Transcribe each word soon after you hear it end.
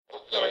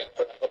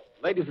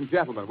Ladies and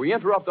gentlemen, we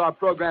interrupt our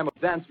program of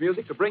dance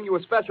music to bring you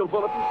a special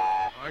bulletin.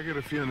 I get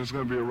a feeling there's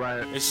going to be a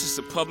riot. It's just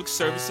a public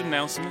service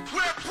announcement.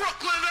 Where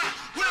Brooklyn at?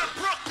 Where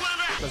Brooklyn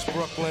at? Because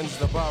Brooklyn's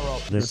the borough.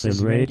 This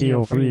is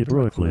Radio Free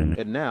Brooklyn.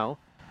 And now,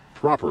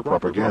 Proper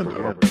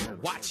propaganda.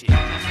 Watch it.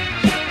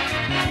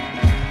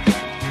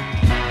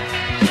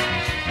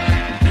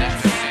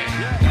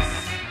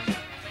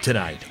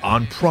 Tonight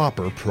on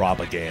Proper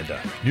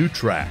Propaganda, new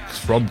tracks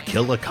from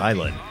Killa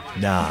Kylen,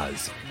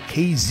 Nas,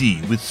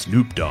 KZ with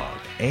Snoop Dogg,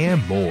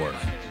 and more.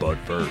 But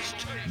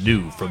first,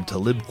 new from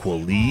Talib,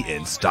 Kweli,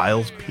 and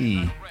Styles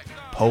P,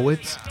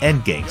 Poets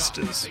and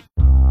Gangstas.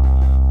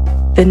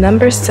 The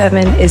number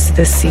 7 is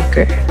the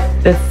seeker,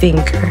 the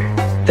thinker,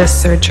 the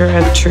searcher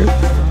of truth.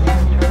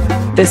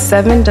 The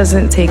 7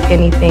 doesn't take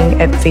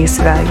anything at face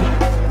value.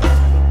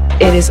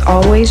 It is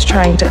always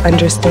trying to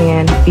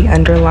understand the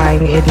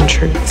underlying hidden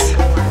truths.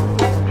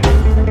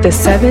 The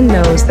 7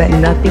 knows that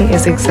nothing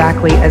is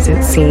exactly as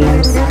it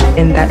seems,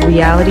 and that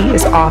reality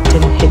is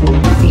often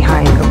hidden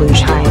behind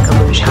illusion.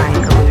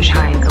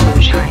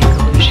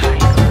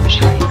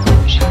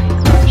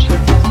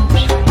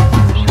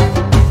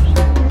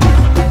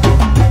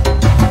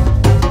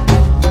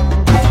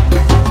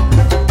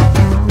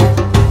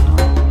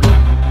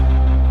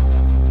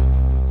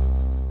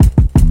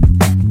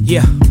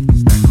 Yeah,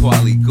 it's that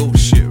Kweli ghost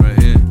shit right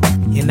here.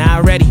 You're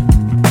not ready.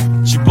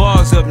 Get your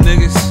bars up,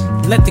 niggas.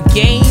 Let the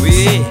games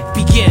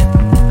begin.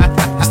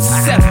 It's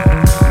the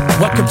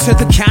 7. Welcome to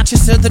the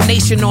conscience of the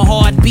nation on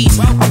heartbeats.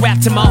 I rap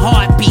to my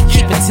heartbeat,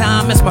 keeping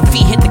time as my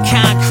feet hit the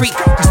concrete.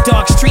 These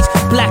dark streets,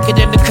 blacker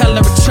than the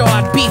color of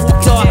charred beef.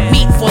 Dark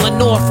meat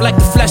falling off like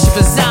the flesh of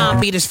a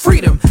zombie. There's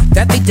freedom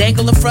that they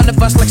dangle in front of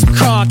us like some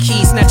car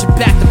keys. Snatch it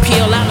back to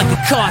peel out like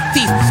a car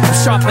thief. I'm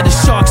sharper than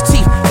shark's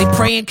teeth. They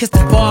praying cause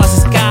the bars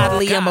is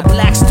godly. I'm a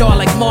black star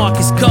like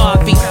Marcus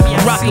Garvey.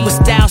 I'm rocking with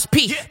Styles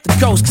P, the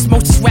ghost, cause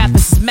most of these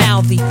rappers is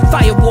mouthy.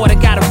 Fire water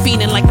got them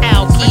feeling like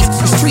algae.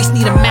 The streets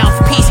need a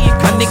mouthpiece.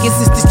 My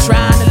niggas is just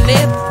trying to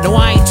live. No,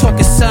 I ain't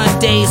talking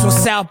Sundays on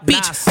South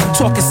Beach. I'm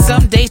talking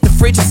some days the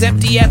fridge is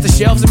empty at the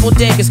shelves and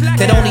bodegas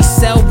that only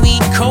sell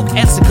weed, coke,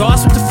 and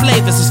cigars with the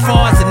flavors. As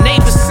far as the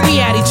neighbors, we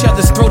at each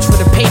other's throats for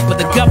the paper.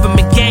 The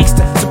government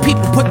gangster, so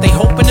people put their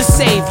hope in the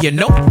savior.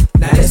 Nope.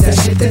 Now that's that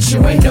shit that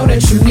you ain't know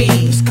that you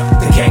need.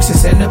 The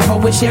gangsters and the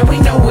poets, yeah, we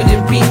know what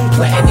it be.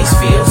 Planting these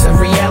fields of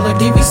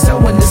reality, we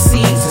sowing the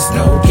seeds. There's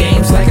no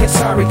games like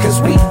Atari,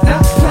 cause we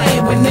not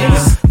playing with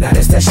niggas. Now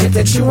that's that shit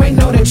that you ain't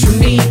know that you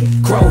need.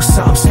 Grow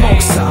some,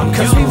 smoke some,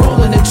 cause we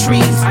rollin' the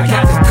trees. I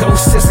got the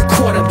ghost as a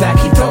quarterback,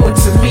 he throw it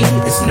to me.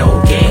 It's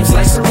no games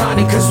like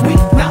Serrani, cause we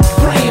not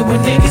playing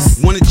with niggas.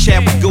 Wanna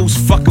chat with ghosts,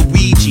 fuck a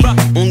Ouija.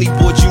 Only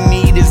board you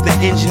need is the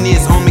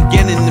engineers,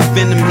 Armageddon and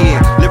Venom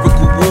here.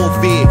 Lyrical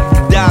warfare,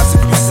 dies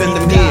if you send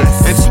them here.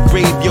 MC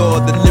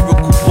Graveyard, the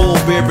lyrical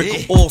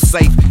pallbearer, all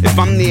safe. If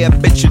I'm there, I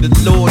bet you the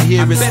Lord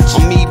hear us.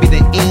 Or maybe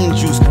the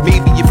angels,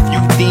 maybe a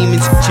few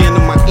demons.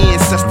 Channel my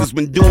ancestors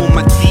when doing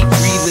my deep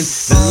breathing.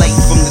 The light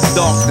from the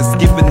darkness,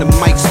 giving the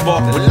mic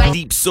spark with a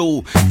deep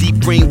soul, deep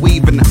brain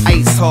wave and the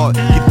ice heart.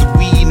 Get the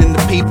weed and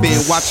the paper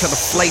and watch how the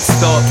flight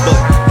start. But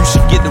you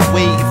should get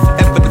away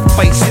if ever the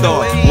fight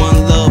start.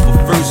 One love or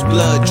first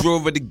blood, draw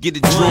her to get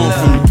it drawn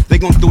from you. They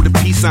gon' throw the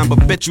peace sign,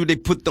 but bet you they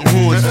put the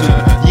horns to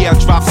you. Yeah, I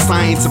drop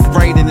science of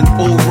Brighton and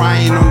old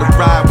Ryan on the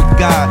ride with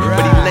God,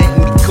 but he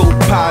letting me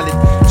co-pilot.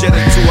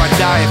 Jetta till I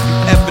die if you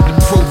ever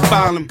to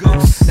profile him.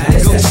 Now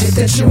that's that shit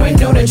that you ain't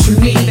know that you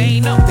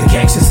need. The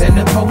gangsters and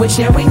the poets,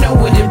 yeah, we know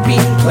what it be.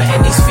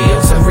 Planting these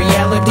fields of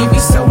reality, we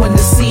sowing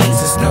the seeds.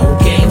 There's no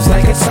games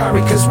like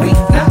Atari, cause we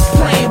not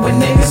playing with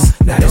niggas.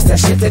 Now that's that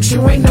shit that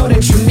you ain't know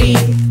that you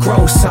need.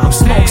 Grow some,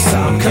 smoke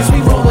some, cause we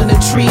rollin' the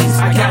trees.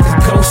 I got the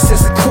ghost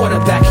as a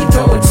quarterback, he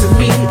throw it to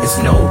me. It's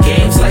no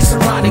games like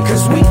Serrani,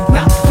 cause we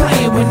not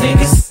playing with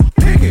niggas.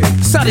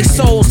 Sunny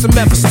souls, some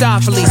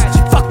Mephistopheles.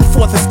 Fuck the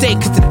fourth estate,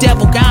 cause the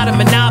devil got a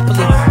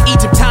monopoly.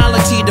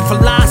 Egyptology, the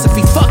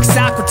philosophy. Fuck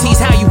Socrates,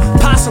 how you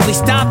possibly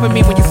stopping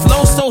me when you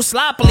flow so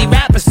sloppily?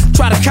 Rappers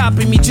try to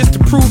copy me just to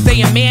prove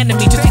they a man to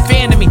me, just a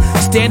fan of me.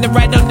 Standing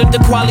right under the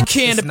Kweli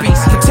canopy,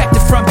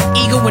 protected from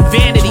ego and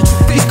vanity.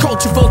 These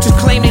culture vultures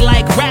claim they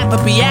like rap,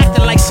 but be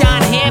acting like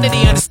Sean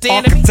Hannity.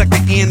 Understanding me?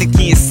 Architect of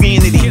anarchy and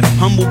sanity.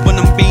 Humble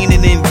when I'm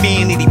banning in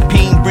vanity.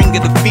 Pain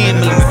bringer the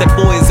families. That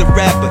boy is a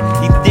rapper,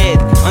 he dead.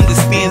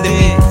 Understanding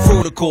me,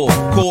 protocol.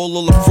 Call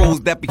all the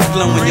pros that be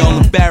flowing, y'all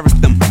embarrass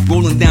them.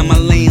 Rolling down my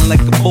lane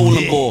like a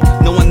bowling ball.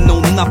 No one know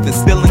nothing,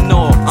 still in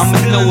all. I'm a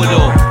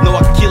know-it-all. No,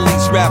 I kill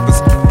these rappers.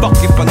 Fuck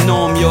if I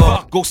know them,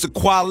 y'all. Ghost of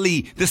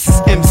Kweli, this is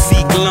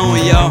MC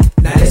glowing, y'all.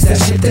 Now that's that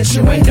shit that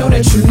you ain't know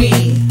that you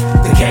need.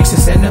 The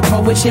gangsters and the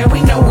poets, yeah, we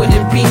know what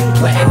it be.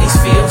 Planting these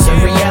fields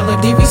of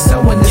reality, we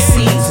sowing the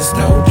seeds. There's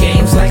no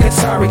games like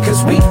Atari,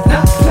 cause we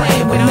not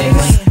playing with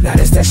niggas. Now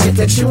that's that shit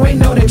that you ain't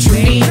know that you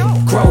need.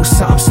 Grow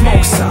some,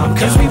 smoke some,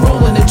 cause we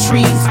rollin' the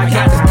trees. I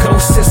got the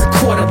ghost as a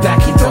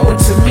quarterback, he throw it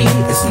to me.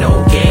 It's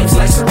no games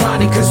like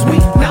Serrani, cause we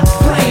not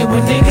playing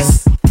with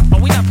niggas.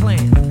 Oh, we not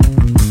playing.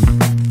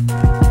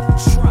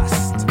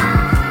 Trust.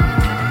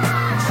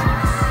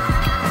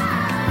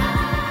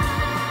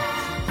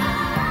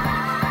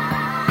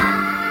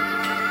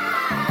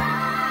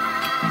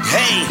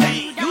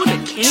 Hey,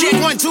 check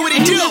 1, 2, what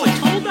it do?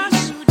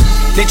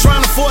 They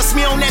tryna force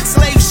me on that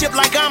slave ship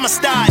like I'm a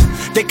stud.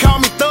 They call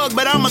me thug,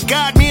 but I'm a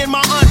god, me and my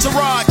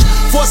entourage.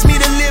 Force me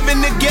to live in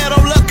the ghetto,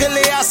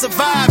 luckily I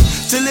survived.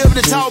 To live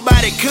to talk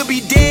about it, could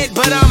be dead,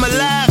 but I'm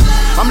alive.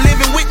 I'm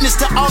living witness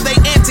to all they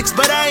antics,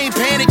 but I ain't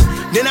panicked.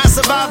 Then I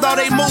survived all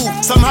they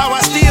moves, somehow I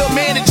still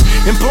manage.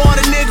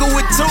 Employed a nigga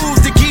with tools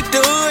to keep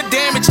the hood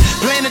damaged.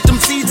 Planted them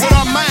seeds in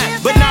our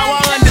mind, but now I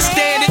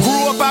understand it.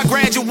 Grew up, I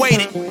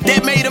graduated,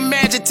 that made them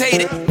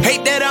agitated.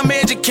 Hate that I'm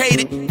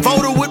educated,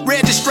 voted with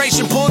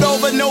registration. Pulled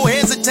over, no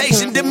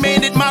hesitation,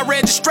 demanded my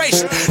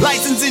registration.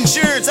 License,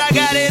 insurance, I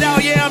got it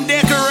all, yeah, I'm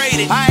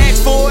decorated. I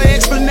asked for an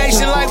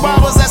explanation, like why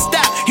was I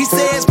stopped? He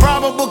says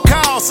probable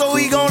cause, so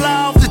he gon'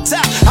 lie off the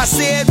top. I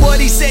said what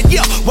he said,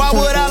 yo, why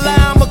would I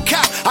lie, I'm a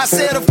cop. I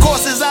said of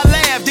course as I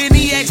laughed, then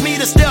he asked me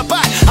to step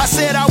out. I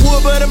said I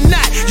would, but I'm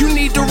not, you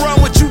need to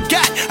run what you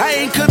got.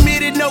 I ain't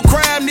committed no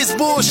crime, this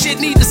bullshit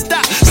need to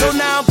stop. So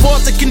now I'm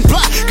forced to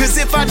comply, cause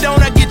if I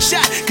don't I get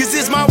shot. Cause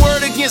it's my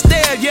word against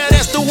theirs, yeah,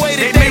 that's the way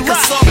that they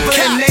rock.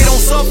 And they don't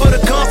suffer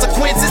the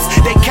consequences.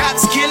 They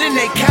cops killing,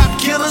 they cop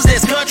killers,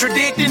 that's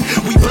contradicting.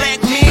 We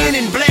black men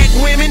and black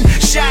women,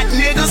 shot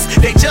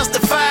niggas. They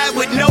justified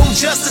with no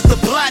justice, the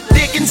plot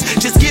thickens.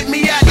 Just get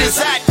me out this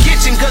hot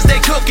kitchen, cause they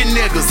cooking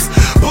niggas.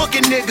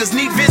 Booking niggas,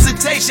 need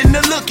visitation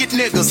to look at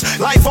niggas.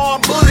 Life all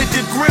bullet,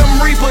 the Grim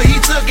Reaper, he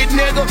took it,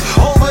 nigga.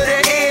 Over the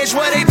edge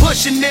where they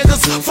pushing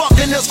niggas,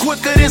 fucking us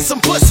quicker than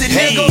some pussy,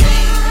 nigga.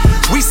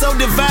 We so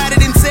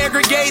divided and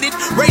segregated,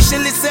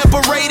 racially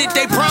separated.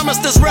 They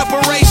promised us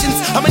reparations.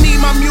 I'ma need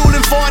my mule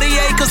and 40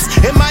 acres,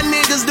 and my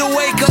niggas to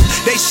wake up.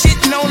 They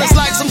shitting on us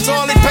like some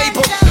toilet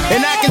paper,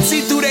 and I can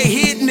see through their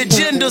hidden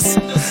agendas.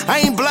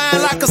 I ain't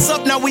blind like us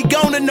up, now we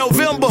gone in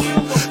November.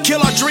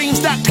 Kill our dreams,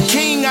 Dr.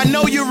 King, I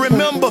know you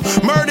remember.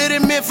 Murdered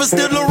in Memphis,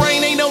 still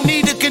Lorraine, ain't no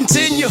need to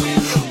continue.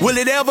 Will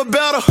it ever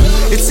better?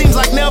 It seems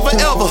like never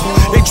ever.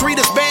 They treat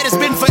us bad, it's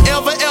been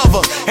forever ever.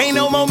 Ain't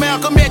no more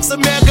Malcolm X or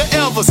Mega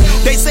Evers.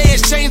 They say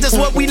it's changed, that's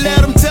what we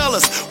let them tell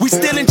us. We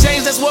still in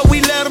change, that's what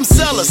we let them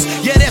sell us.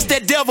 Yeah, that's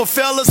that devil,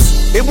 fellas.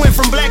 It went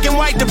from black and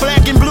white to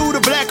black and blue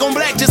to black on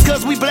black. Just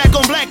cause we black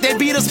on black, they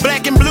beat us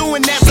black and blue,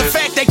 and that's a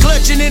fact. They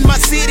clutching in my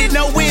city,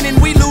 no winning,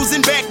 we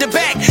losing back to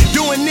back.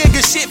 Doing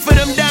nigga shit for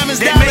them diamonds,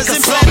 dollars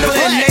and platinum,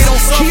 and they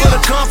don't suffer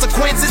the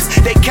consequences.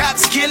 They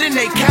cops killing,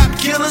 they cop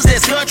killers,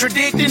 that's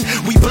contradicting.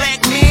 We black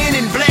men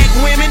and black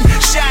women,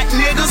 shot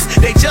niggas.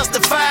 They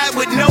justified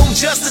with no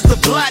justice, the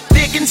plot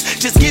thickens.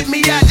 Just get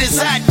me out this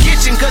hot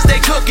kitchen, cause they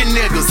cooking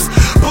niggas.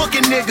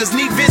 Booking niggas,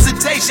 need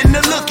visitation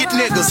to look at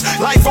niggas.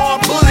 Life all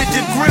bullet,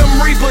 the Grim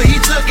Reaper, he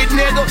took it,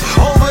 nigga.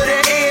 Over the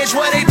edge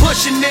where they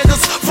pushing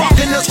niggas,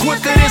 fucking us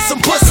quicker than some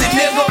pussy,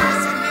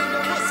 nigga.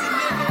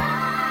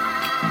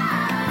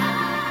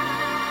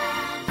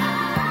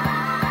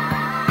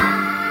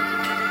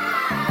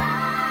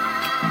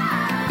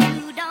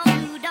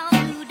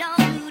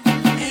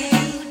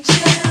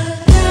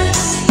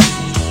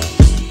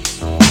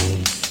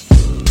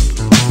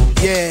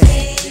 Yeah.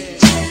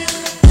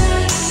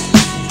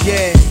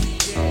 Yeah.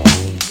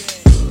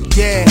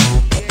 Yeah.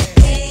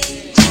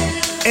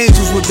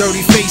 Angels with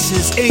dirty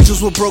faces,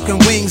 angels with broken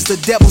wings, the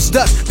devil's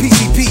dust,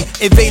 PCP,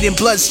 invading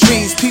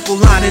bloodstreams, people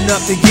lining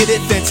up to get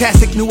it,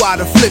 fantastic, knew how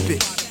to flip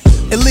it.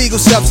 Illegal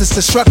substance,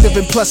 destructive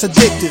and plus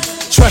addictive,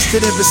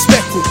 trusted and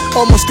respected,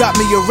 almost got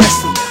me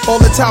arrested. All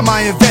the time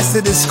I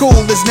invested in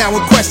school is now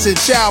in question,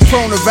 child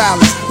prone to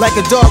violence, like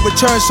a dog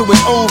returns to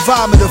his own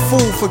vomit, a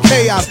fool for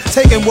chaos,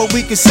 taking what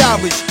we can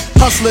salvage.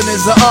 Hustling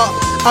is an art,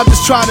 I'm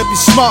just trying to be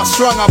smart,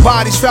 strung our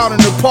bodies found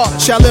in the park.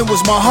 Shaolin was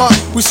my heart,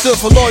 we stood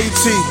for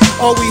loyalty,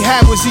 all we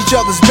had was each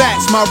other's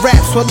backs. My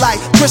raps were like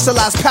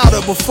crystallized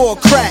powder before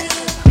crack,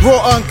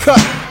 raw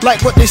uncut, like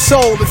what they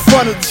sold in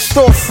front of the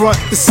storefront.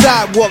 The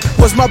sidewalk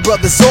was my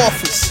brother's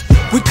office,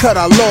 we cut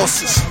our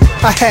losses,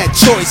 I had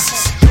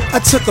choices.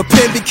 I took a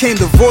pen, became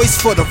the voice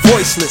for the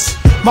voiceless.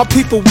 My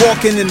people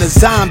walking in a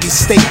zombie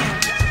state.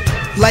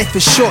 Life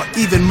is short,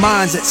 even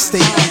mine's at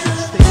stake.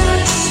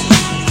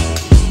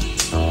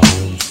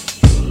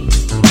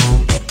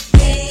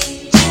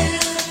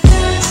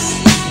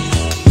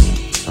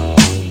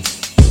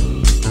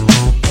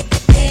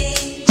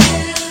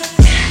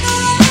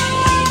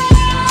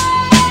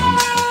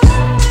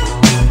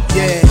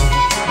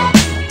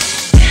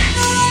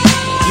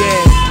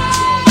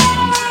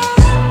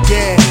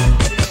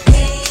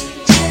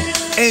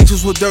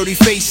 Angels with dirty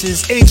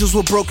faces, angels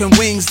with broken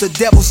wings, the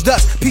devil's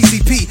dust,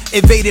 PCP,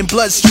 invading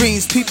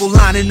bloodstreams, people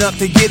lining up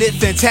to get it,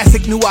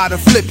 fantastic, knew how to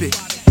flip it.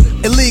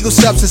 Illegal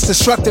substance,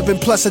 destructive and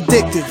plus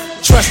addictive,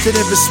 trusted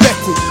and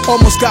respected,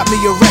 almost got me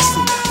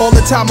arrested. All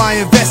the time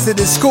I invested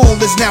in school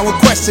is now in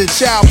question,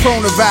 child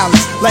prone to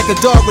violence, like a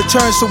dog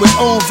returns to his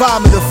own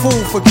vomit, a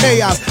fool for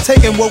chaos,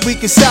 taking what we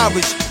can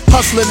salvage.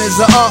 Hustling is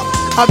an art,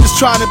 I'm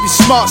just trying to be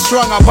smart,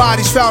 strung our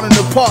bodies found in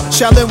the park.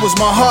 Shaolin was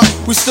my heart,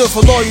 we stood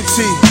for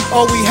loyalty,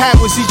 all we had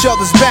was each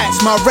other's backs.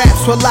 My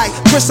raps were like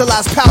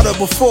crystallized powder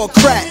before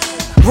crack,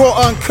 raw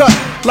uncut,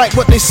 like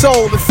what they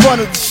sold in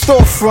front of the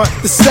storefront.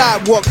 The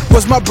sidewalk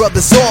was my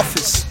brother's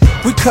office,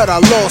 we cut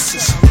our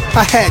losses.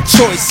 I had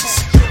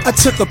choices. I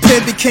took a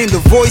pen, became the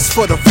voice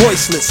for the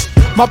voiceless.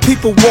 My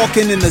people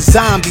walking in a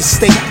zombie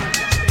state.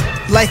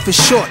 Life is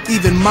short,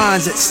 even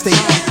mine's at stake.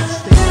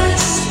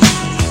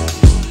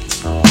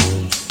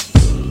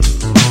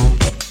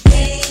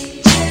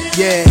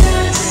 Yeah.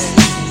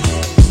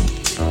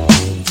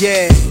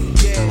 Yeah.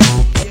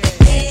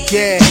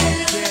 Yeah.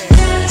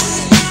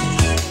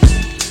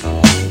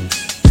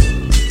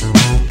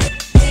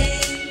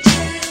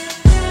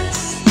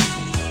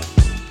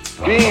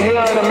 Being here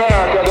in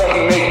America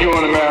doesn't make you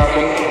an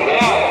American.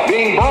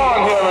 Being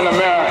born here in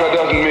America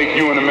doesn't make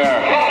you an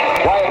American.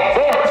 Why, if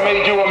birth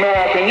made you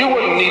American, you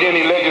wouldn't need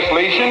any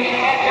legislation.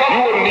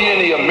 You wouldn't need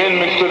any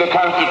amendments to the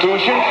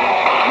Constitution.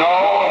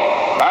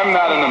 No, I'm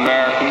not an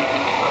American.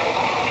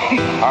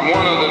 I'm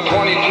one of the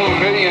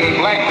 22 million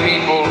black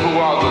people who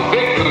are the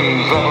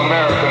victims of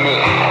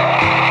Americanism.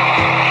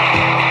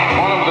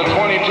 One of the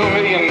 22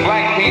 million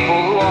black people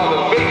who are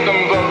the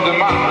victims of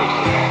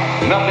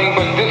democracy. Nothing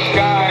but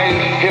disguised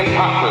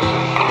hypocrisy.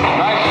 And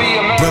I see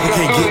America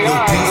through the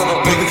eyes of a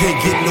brother can't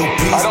get no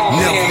peace. I don't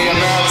see any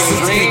American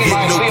dream. Sister can't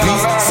get no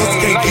peace. Sister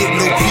can't get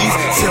no peace.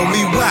 Tell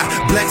me why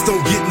blacks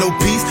don't get no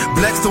peace.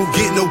 Blacks don't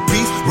get no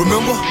peace.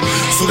 Remember?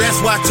 So that's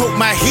why I took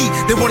my heat.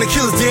 They wanna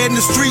kill us dead in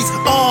the streets.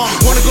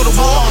 Wanna go to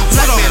war?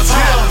 Black man,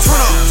 turn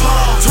up.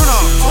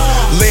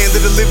 Land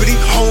of the liberty,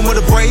 home of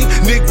the brave.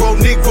 Negro,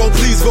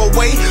 please go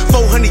away.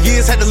 400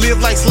 years had to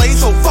live like slaves.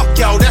 So fuck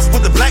y'all, that's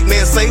what the black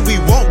man say. We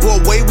won't go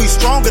away, we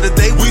stronger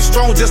today. We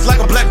strong just like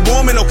a black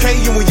woman, okay?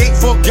 And we ain't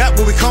forgot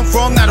where we come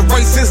from. Not a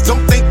racist,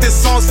 don't think this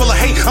song's full of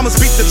hate. I'ma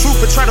speak the truth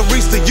and try to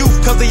reach the youth,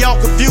 cause they all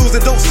confused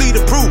and don't see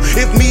the proof.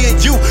 If me and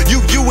you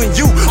and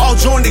you all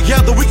join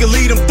together, we can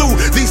lead them through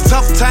these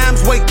tough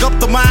times. Wake up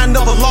the mind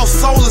of a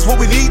lost soul is what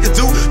we need to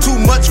do. Too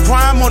much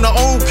crime on our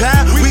own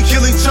kind. We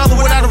kill each other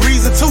without a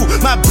reason to.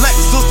 My black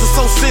sister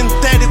so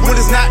synthetic when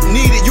it's not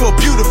needed. You are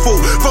beautiful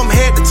from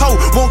head to toe.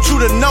 Want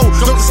you to know,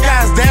 don't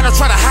disguise that or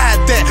try to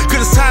hide that.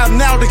 Cause it's time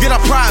now to get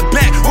our pride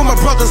back. When my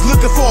brother's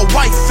looking for a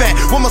white fat,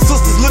 when my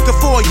sister's looking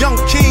for a young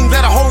king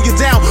that'll hold you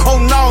down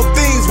on all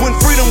things. When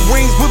freedom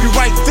rings, we'll be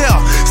right there.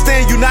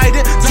 Stand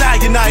united, die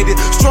united.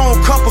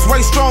 Strong couples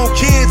raise strong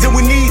kids, and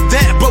we need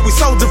that, but we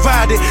so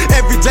divided.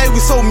 Every day we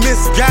so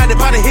misguided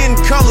by the hidden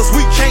colors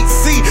we can't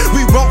see.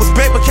 We want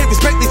respect but can't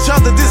respect each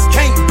other. This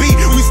can't be.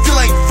 We still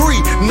ain't free.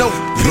 No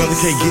peace. Brother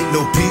can't get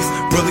no peace.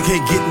 Brother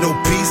can't get no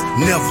peace.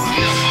 Never.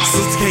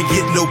 Sister can't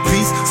get no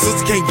peace.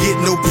 Sister can't get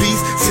no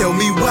peace. Tell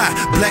me why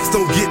blacks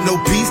don't get no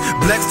peace.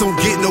 Blacks don't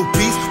get no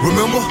peace.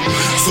 Remember?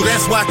 So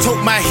that's why I took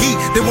my heat.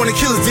 They wanna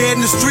kill us dead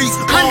in the streets.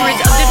 Hundreds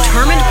of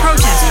determined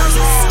protesters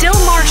still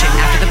marching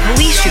after the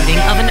police shooting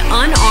of an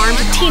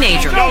unarmed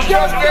teenager. Low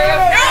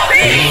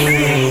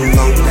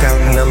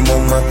down, I'm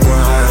on my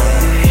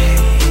grind.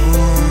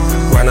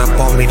 Run up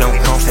on me, don't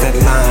cross that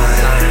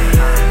line.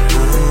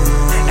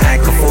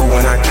 Act a fool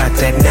when I got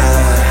that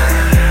nine.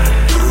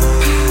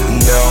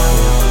 No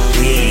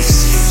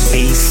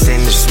peace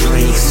in the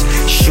streets.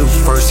 Shoot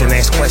first and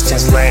ask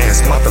questions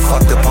last.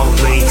 Motherfuck the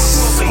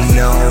police.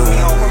 No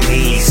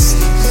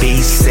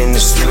peace in the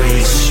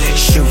streets.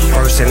 Shoot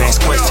first and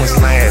ask questions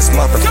last.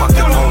 Motherfuck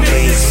the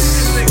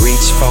police.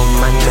 Reach for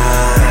my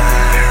nine.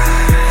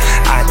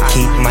 I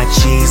keep my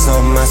cheese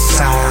on my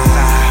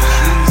side.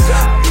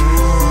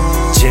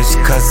 Just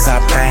cause I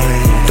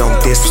bang, don't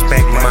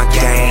disrespect my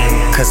game.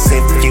 Cause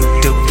if you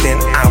do,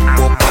 then I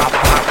will pop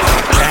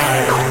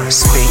bang.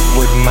 Speak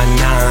with my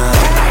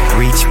nine,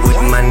 reach with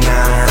my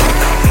nine.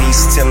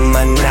 Peace to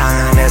my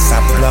nine as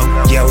I blow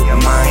your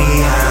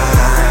mind.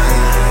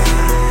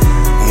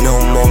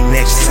 No more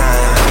next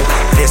time,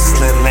 this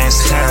the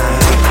last time.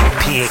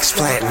 PX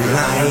flat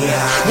line.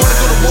 Wanna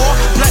go to war?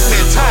 Black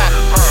man tired.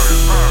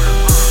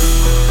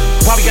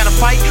 Why we gotta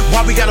fight?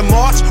 Why we gotta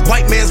march?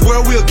 White man's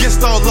world, we against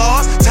all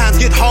laws. Times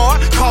get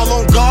hard, call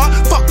on God.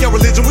 Fuck your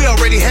religion, we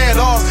already had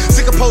ours.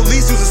 Sick of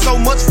police using so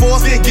much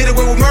force. Then get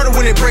away with murder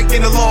when they break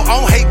in the law. I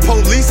don't hate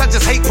police, I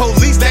just hate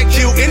police that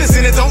kill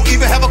innocent and don't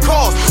even have a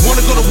cause.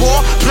 Wanna go to war?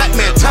 Black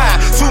man tired.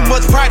 Too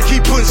much pride to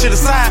keep putting shit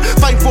aside.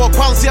 Fighting for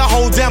equality our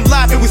whole damn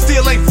life, and we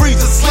still ain't free,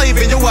 just slave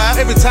in your eyes.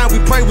 Every time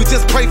we pray, we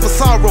just pray for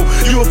sorrow.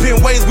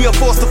 European ways we are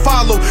forced to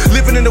follow.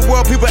 Living in the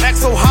world, people act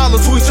so hollow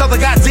to each other.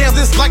 Goddamn,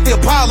 this like the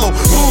Apollo.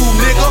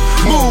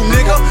 Move,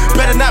 nigga.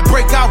 Better not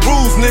break our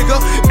rules, nigga.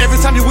 Every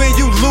time you win,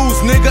 you lose,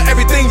 nigga.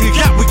 Everything you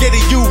got, we get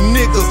to you,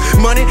 niggas.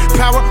 Money,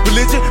 power,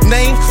 religion,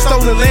 name,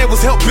 stolen land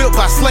was helped built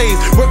by slaves.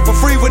 Work for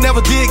free, we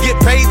never did get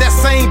paid. That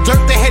same dirt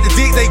they had to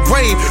dig they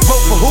grave.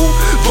 Vote for who?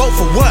 Vote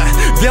for what?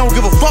 They don't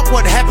give a fuck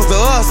what happens to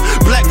us.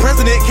 Black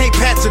president can't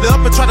patch it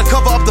up and try to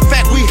cover up the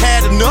fact we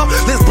had enough.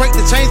 Let's break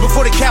the chains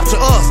before they capture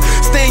us.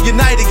 Staying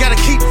united, gotta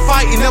keep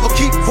fighting, never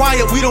keep quiet.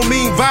 riot, we don't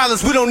mean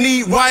violence. We don't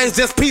need riots,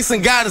 just peace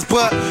and guidance.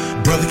 But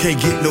brother can't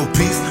get no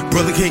peace,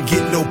 brother can't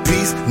get no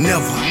peace,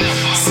 never.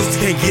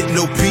 Sister can't get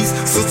no peace,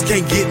 sister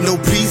can't get no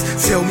peace.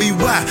 Tell me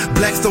why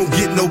blacks don't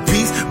get no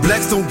peace,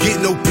 blacks don't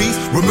get no peace,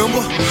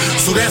 remember?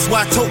 So that's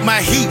why I took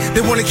my heat.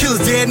 They wanna kill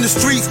us dead in the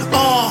streets.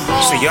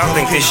 So y'all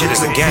think this shit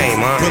is a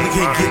game, huh?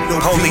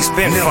 Police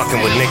been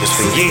fucking with niggas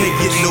for years.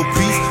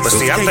 But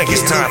see, I think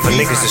it's time for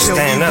niggas to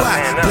stand up.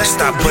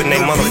 Stop putting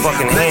their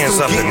motherfucking hands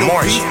up and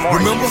march.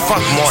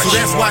 Fuck march. So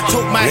that's why I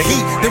took my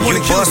heat. They wanna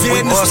kill us dead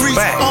in the streets.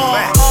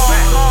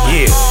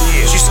 Yeah,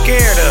 she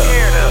scared of.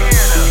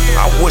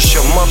 I wish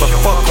your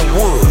motherfucker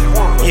would.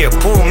 Yeah,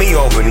 pull me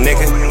over,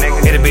 nigga.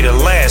 It'll be the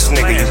last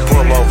nigga you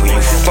pull over,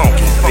 you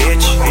funky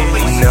bitch.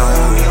 No,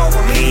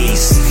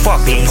 peace.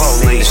 Fuck the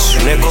police,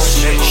 nigga.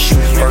 Shoot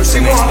first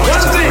and one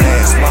thing.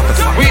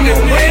 We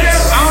declare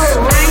our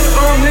right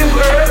on this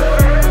earth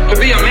to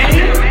be a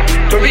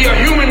man, to be a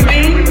human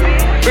being,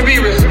 to be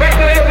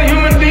respected as a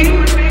human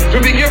being, to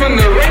be given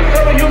the rights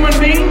of a human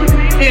being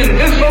in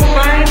this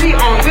society,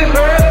 on this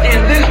earth,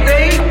 in this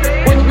day,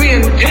 which we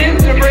intend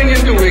to bring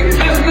into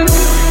existence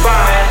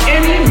by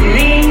any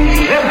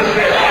means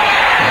necessary.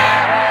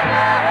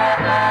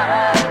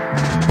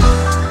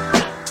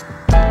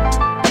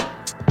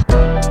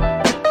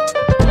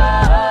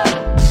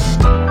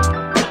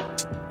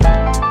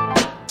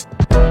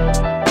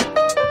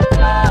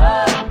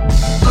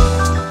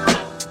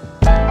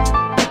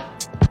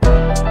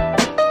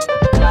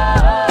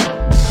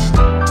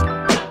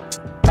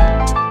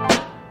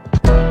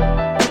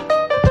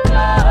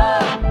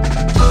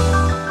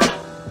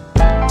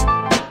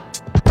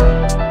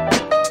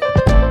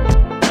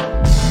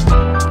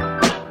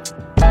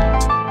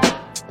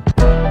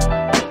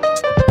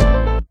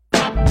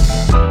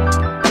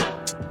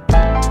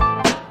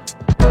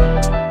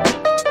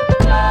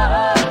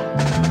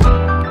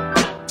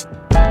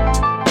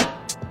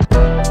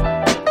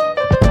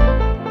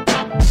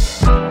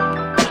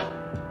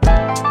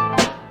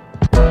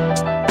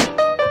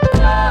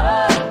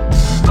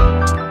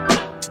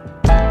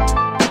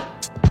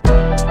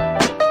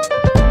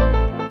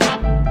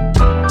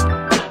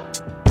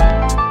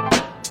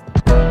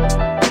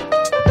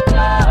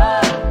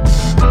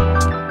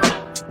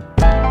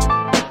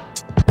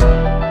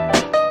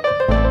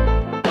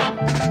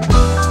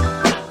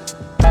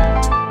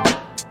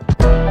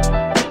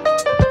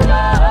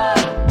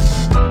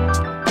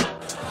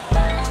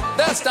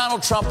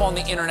 Trump on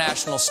the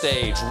international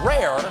stage.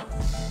 Rare,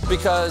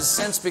 because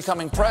since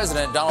becoming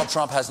president, Donald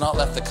Trump has not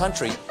left the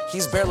country.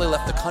 He's barely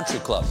left the country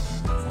club.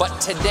 But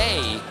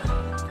today,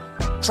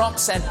 Trump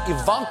sent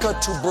Ivanka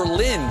to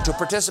Berlin to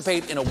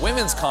participate in a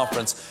women's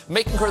conference,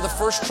 making her the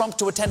first Trump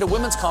to attend a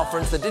women's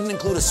conference that didn't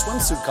include a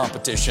swimsuit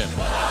competition.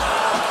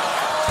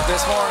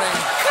 This morning...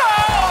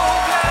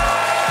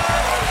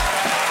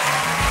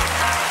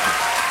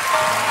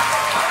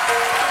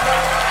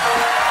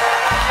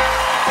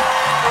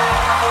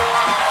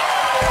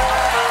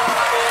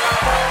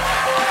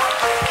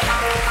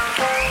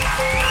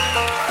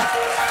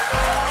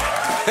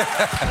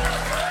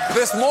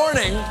 This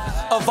morning,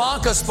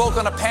 Ivanka spoke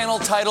on a panel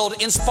titled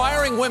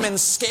Inspiring Women,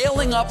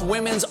 Scaling Up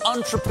Women's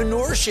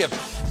Entrepreneurship.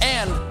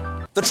 And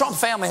the Trump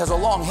family has a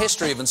long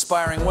history of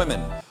inspiring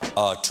women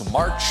to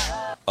march,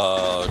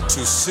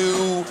 to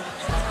sue,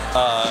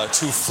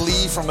 to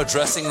flee from a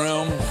dressing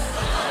room.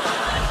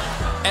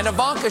 And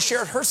Ivanka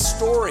shared her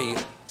story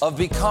of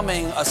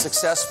becoming a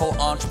successful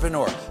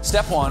entrepreneur.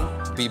 Step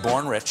 1, be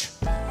born rich.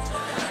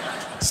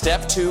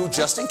 Step 2,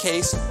 just in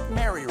case,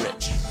 marry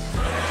rich.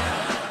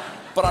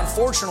 But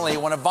unfortunately,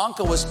 when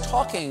Ivanka was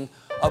talking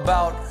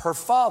about her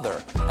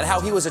father and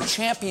how he was a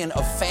champion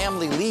of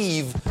family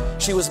leave,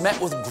 she was met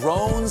with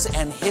groans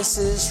and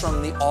hisses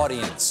from the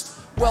audience.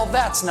 Well,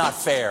 that's not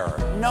fair.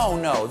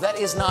 No, that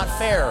is not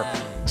fair.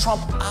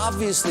 Trump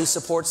obviously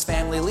supports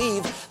family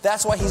leave.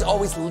 That's why he's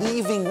always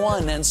leaving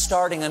one and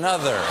starting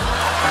another.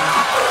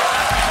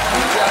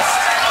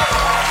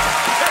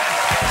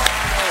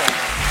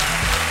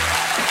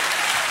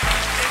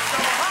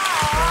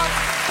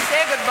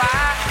 Say goodbye.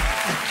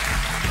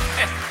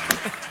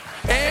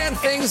 And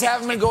things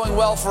haven't been going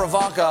well for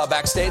Ivanka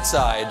back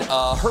stateside.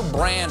 Her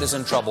brand is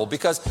in trouble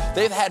because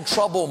they've had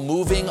trouble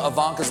moving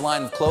Ivanka's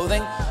line of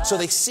clothing, so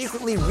they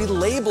secretly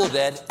relabeled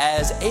it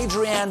as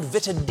Adrienne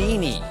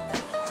Vittadini.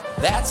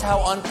 That's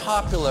how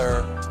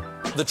unpopular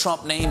the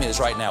Trump name is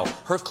right now.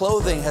 Her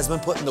clothing has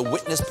been put in the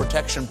witness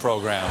protection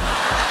program.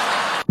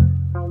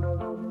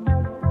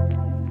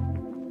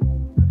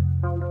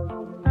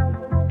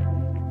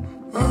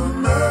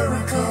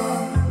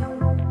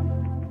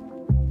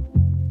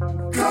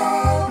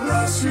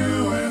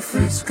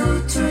 It's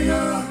good to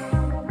you,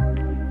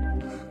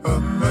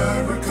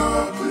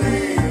 America,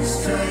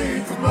 please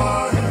take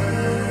my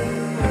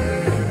hand.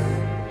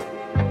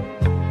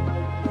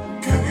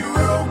 Can you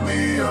help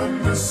me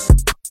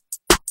understand?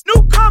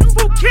 New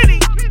Combo Kitty.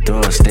 Throw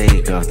a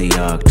steak off the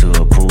ark to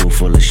a pool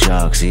full of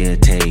sharks, he'll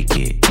take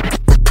it.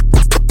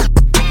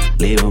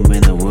 Leave him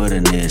in the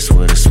wilderness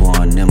with a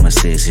sworn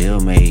nemesis, he'll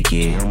make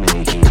it.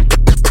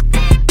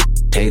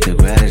 Take the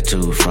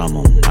gratitude from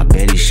him. I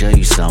bet he show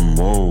you something.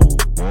 Whoa.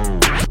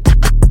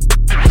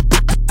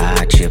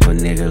 I chip a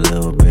nigga a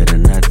little bit of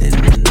nothing.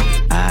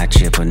 I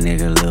chip a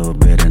nigga a little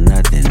bit of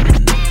nothing.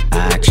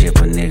 I chip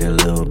a nigga a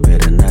little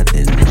bit of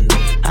nothing.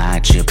 I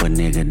chip a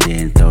nigga,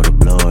 then throw the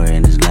blower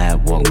in his lap.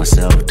 Walk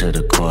myself to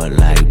the court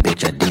like,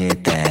 bitch, I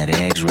did that.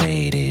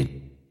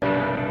 X-rated.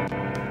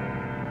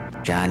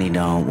 Johnny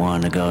don't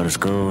wanna go to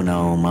school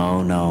no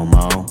more, no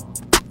more.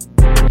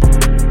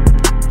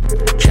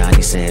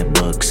 Johnny said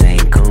books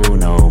ain't cool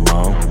no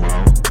more.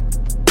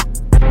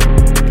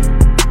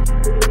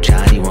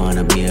 Johnny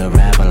wanna be a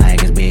rapper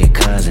like his big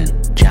cousin.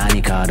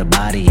 Johnny caught a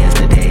body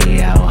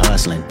yesterday out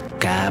hustling.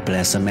 God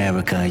bless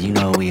America, you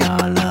know we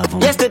all love him.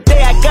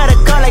 Yesterday I got a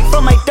call like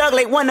from my dog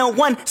like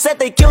 101. Said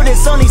they killed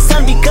his only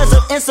son because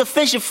of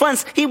insufficient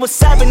funds. He was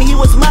sobbing, he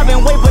was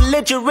mobbing, way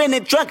belligerent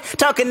and drunk.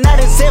 Talking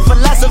out his head,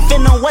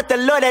 philosophing on what the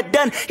Lord had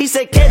done. He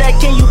said, kid,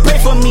 can you pray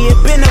for me?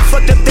 It been a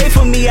fucked up day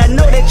for me. I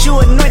know that you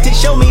anointed,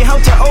 show me how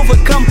to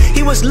overcome.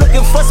 He was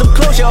looking for some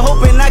closure,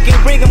 hoping I can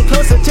bring him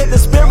closer to the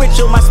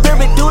spiritual. My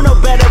spirit do know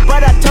better,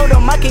 but I told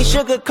him I can't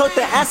sugarcoat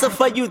the answer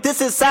for you.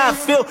 This is how I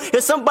feel.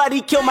 If somebody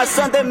killed my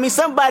son, that means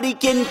somebody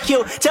getting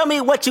killed. Tell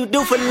me what you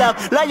do for love,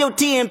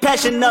 loyalty and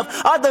passion of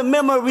all the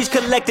memories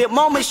collected,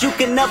 moments you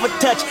can never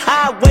touch.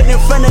 I wait in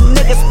front of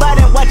niggas spot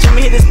and watch him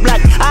hit his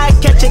block. I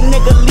catch a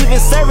nigga leaving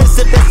service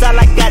if that's all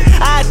I got.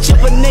 I chip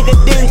a nigga,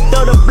 then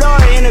throw the blower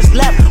in his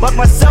lap. Walk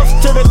myself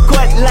to the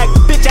court like,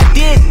 bitch, I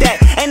did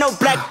that. Ain't no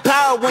black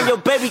power when your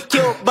baby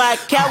killed by a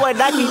coward.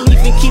 I can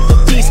even keep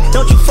the peace.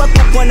 Don't you fuck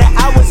with 1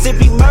 hour. It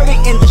be murder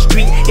in the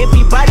street, it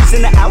be bodies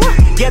in the hour.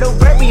 Ghetto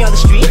baby on the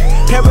street,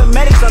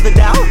 paramedics on the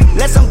dial.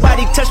 Let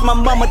somebody touch my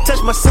mama,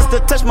 touch my sister,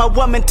 touch my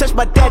woman, touch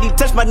my daddy,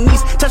 touch my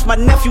niece, touch my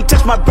nephew,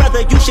 touch my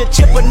brother. You should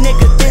chip a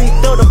nigga, then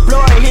throw the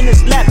blower in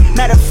his lap.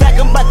 Matter of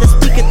fact, I'm about to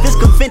speak at this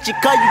convention,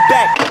 call you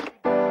back.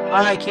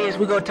 Alright kids,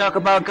 we gonna talk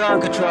about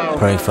gun control.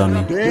 Pray for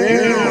me.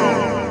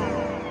 Damn.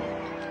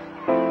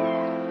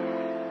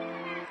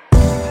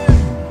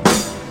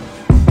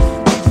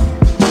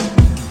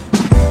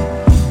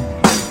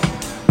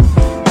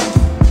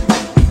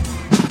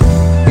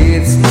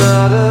 It's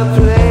not a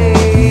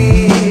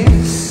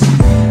place.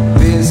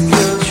 This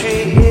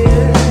country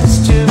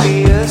is to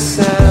me a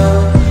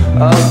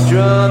sound of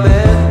drum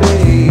and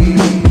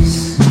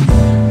bass.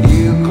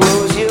 You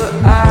close your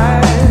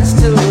eyes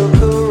to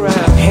look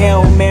around.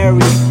 Hail Mary,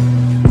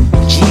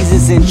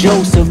 Jesus and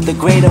Joseph. The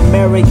great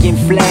American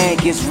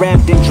flag is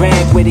wrapped and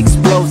dragged with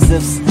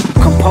explosives.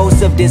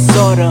 Compulsive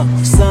disorder,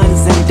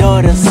 sons and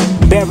daughters,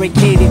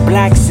 barricaded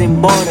blacks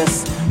and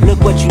borders. Look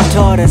what you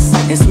taught us.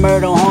 It's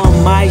murder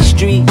on my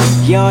street,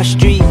 your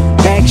street,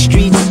 back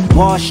streets,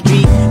 Wall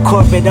Street,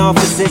 corporate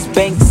offices,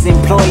 banks,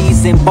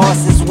 employees, and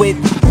bosses with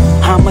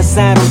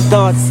homicidal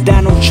thoughts.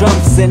 Donald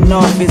Trump's in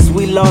office.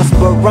 We lost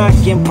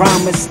Barack and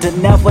promised to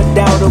never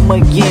doubt him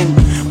again.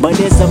 But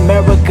is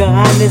America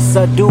honest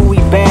or do we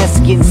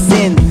bask in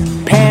sin?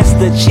 Pass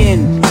the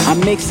chin, I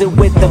mix it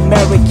with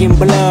American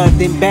blood,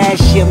 then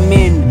bash your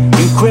men.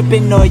 You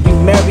crippin' or you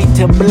married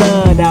to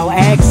blood? I'll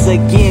ask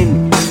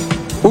again.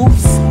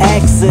 Oops,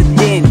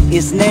 accident,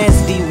 it's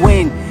nasty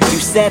when you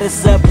set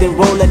us up, then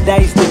roll a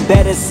dice, then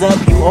bet us up.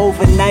 You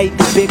overnight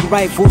the big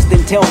rifles,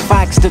 then tell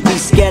Fox to be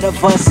scared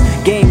of us.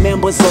 Gang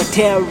members or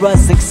terror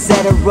us,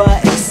 etc.,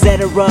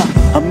 etc.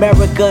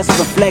 America's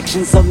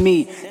reflections of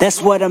me,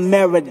 that's what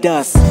America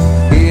does.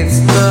 It's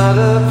not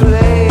a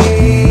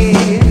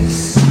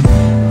place.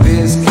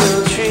 This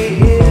country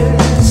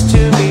is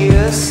to me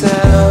a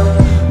sound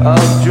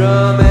of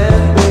drum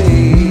and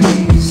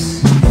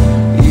bass.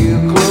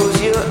 You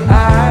close your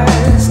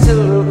eyes to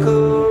look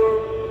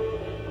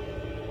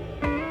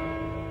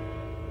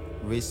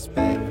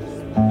Respect.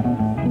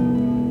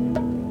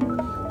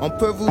 On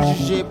peut vous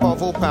juger par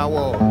vos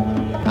paroles.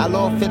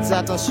 Alors faites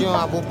attention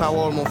à vos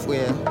paroles, mon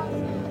frère.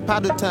 Pas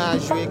de temps à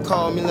jouer,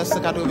 car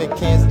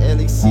 1995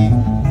 est ici,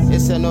 et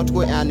c'est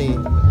notre année.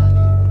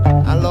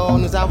 Alors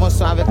nous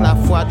avançons avec la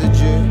foi de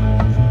Dieu.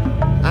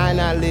 I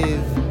live,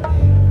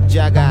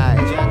 Jagai.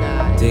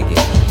 Dig it.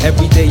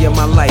 Every day of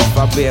my life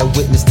I bear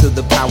witness to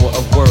the power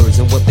of words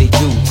and what they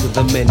do to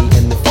the many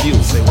and the few.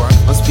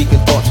 I'm speaking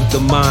thoughts with the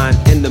mind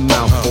and the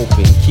mouth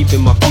open,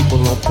 keeping my people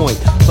on point.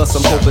 Plus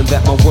I'm hoping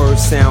that my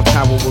words sound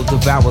power will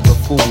devour the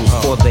fools,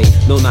 for they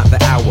know not the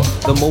hour.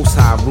 The Most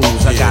High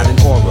rules. I got an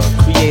aura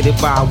created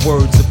by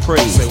words of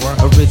praise.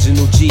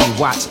 Original G,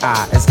 watch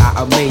I as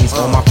I amaze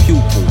all my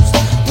pupils.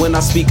 When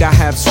I speak I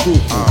have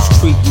scruples.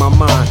 Treat my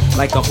mind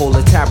like a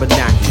holy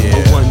tabernacle. No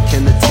one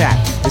can attack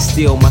and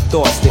steal my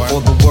thoughts. They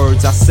all the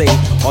words I say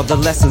are the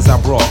lessons I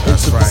brought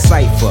into the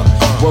cipher.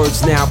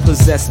 Words now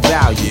possess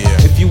value.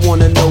 If you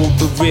wanna know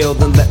the real,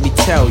 then let me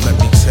tell you.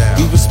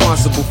 Be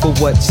responsible for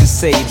what you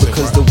say,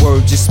 because the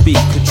words you speak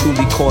could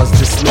truly cause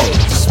dismay.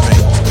 What you say?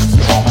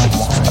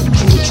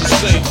 What you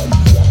say?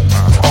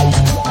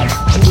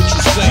 What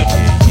you say?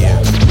 What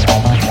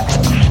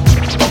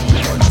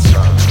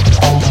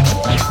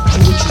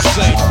you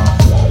say?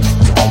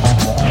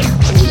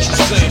 What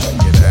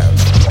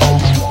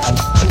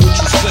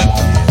you say?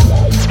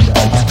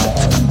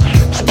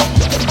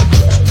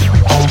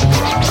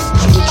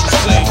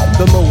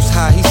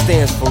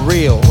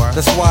 real.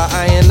 That's why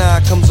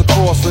I comes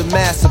across with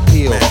mass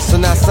appeal. So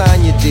now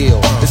sign your deal.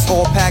 It's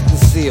all packed and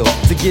sealed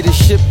to get it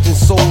shipped and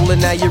sold,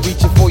 and now you're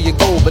reaching for your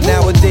goal. But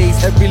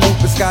nowadays every loop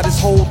has got its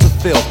hole to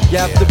fill. You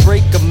have to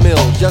break a mill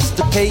just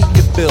to pay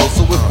your bill.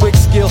 So with quick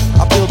skill,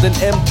 I build an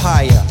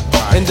empire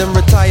and then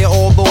retire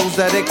all those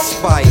that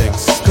expire.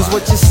 Cause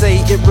what you say,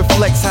 it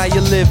reflects how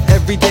you live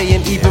every day.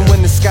 And even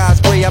when the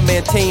sky's gray, I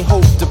maintain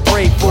hope to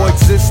pray for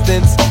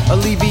existence,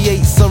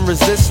 alleviate some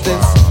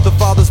resistance. The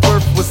Father's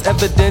birth was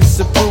evidence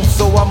and proof,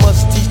 so I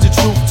must teach the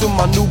truth to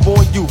my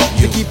newborn youth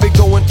to keep it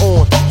going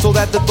on, so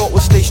that the thought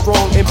will stay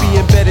strong and be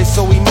embedded,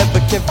 so he never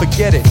can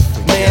forget it.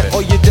 Man,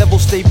 or your devil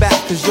stay back,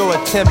 cause your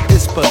attempt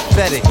is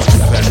pathetic.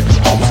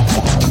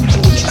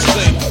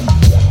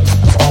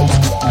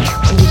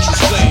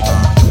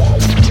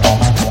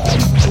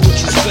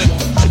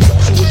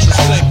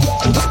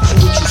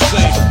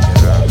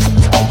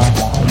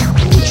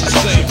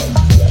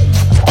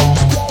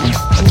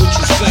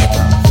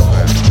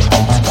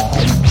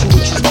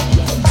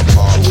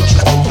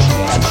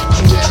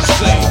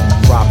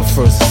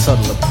 First a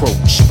subtle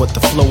approach, but the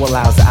flow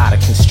allows the eye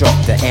to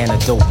construct the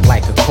antidote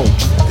like a coach.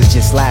 Cause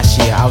just last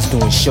year I was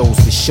doing shows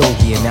for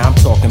Shogi, and now I'm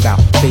talking about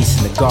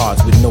facing the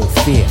guards with no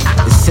fear.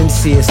 It's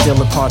sincere, still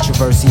a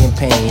controversy and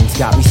pains.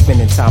 Got me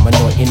spending time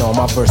anointing all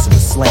my versatile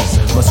slang.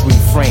 Must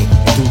refrain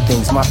and do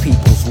things my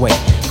people's way,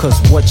 cause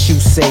what you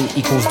say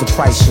equals the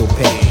price you'll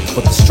pay.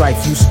 But the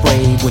strife you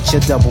sprayed with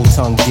your double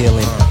tongue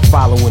dealing,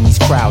 following these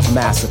crowds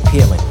mass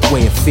appealing,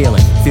 way of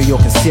feeling, feel your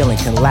concealing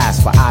can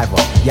last forever.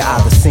 You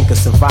either sink or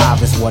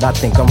survive is what I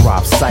think I'm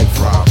Rob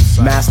Cypher.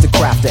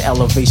 Mastercraft, the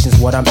elevation's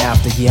what I'm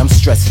after. Yeah, I'm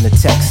stressing the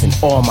text in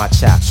all my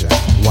chapters.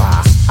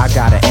 Why? I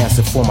got an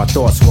answer for my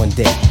thoughts one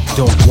day.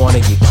 Don't wanna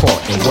get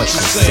caught in what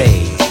you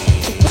say.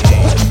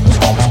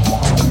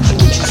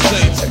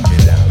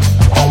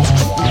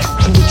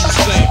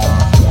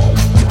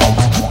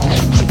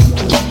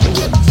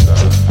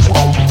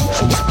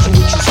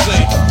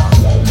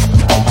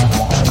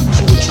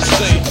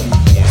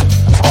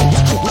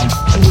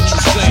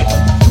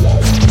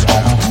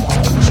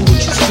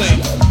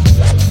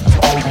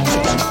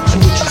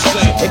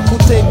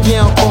 Écoutez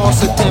bien encore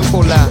ce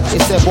tempo-là et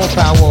c'est bon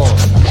power.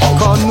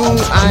 Quand nous,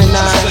 I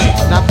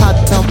n'a pas de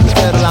temps pour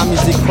faire de la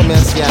musique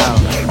commerciale.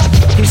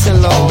 Peace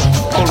and love,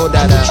 Polo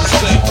Dada,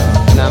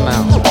 and I'm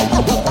out.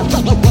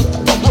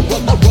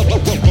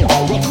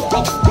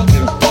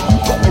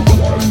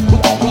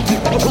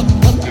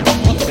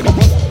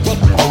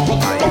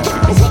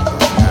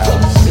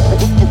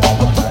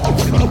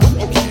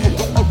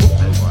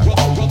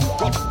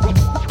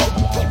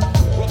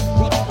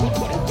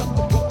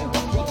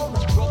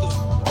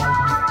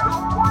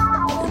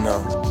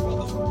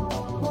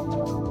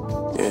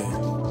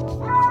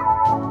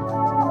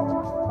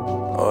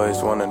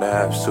 Always wanted to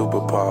have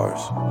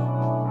superpowers,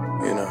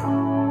 you know.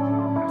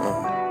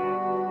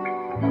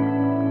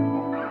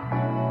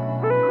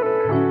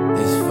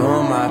 It's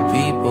for my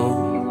people,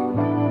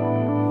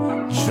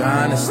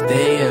 trying to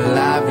stay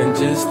alive and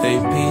just stay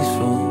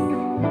peaceful.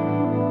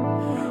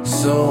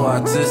 So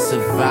hard to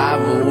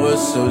survive a world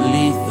so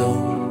lethal.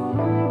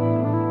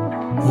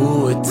 Who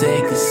would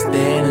take a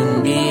stand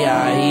and be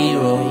our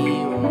hero?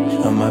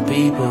 For my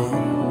people,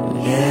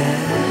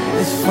 yeah.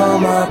 It's for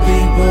my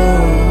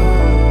people,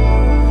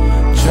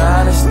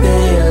 trying to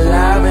stay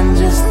alive and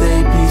just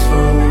stay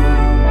peaceful.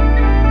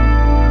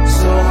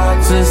 So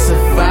hard to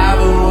survive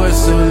a world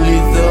so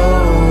lethal.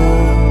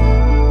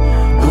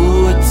 Who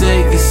would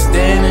take a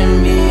stand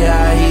and be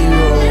our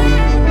hero?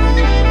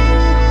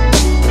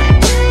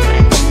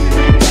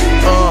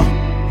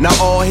 Now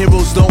all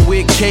heroes don't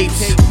wear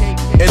capes,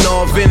 and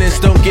all villains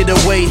don't get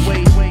away.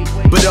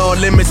 But all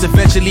limits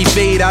eventually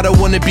fade. I don't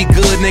wanna be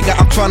good, nigga,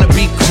 I'm tryna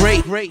be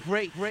great.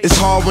 It's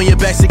hard when your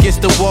back's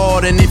against the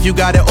wall, and if you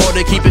got an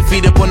order, keep your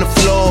feet up on the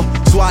floor.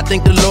 So I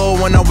thank the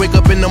Lord when I wake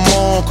up in the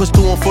morning, cause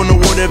to and from the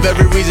word of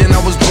every reason I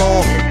was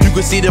born. You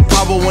can see the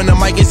power when the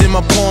mic is in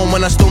my palm.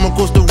 When I storm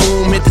across the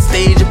room, hit the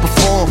stage and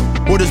perform.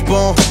 Word is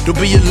born, don't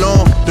be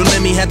alone. Don't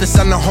let me have to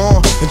sound the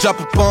horn and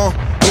drop a bomb.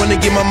 Wanna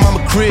get my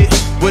mama crib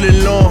with a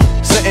lawn,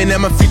 something that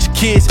my future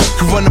kids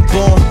could run up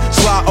on.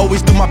 So I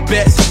always do my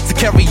best to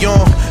carry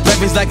on.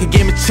 Life is like a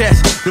game of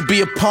chess, to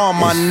be a pawn,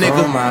 my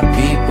nigga. For my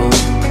people,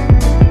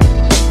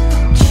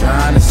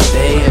 trying to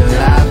stay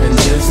alive and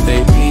just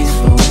stay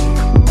peaceful.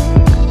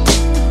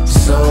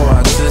 So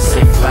hard to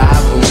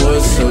survive a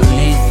world so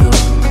lethal.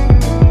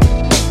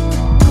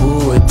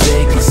 Who would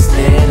take a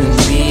stand and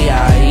be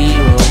our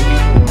hero?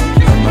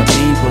 For my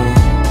people,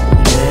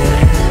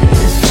 yeah.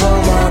 It's for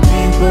my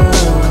people,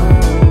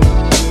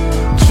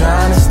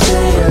 trying to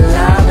stay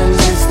alive and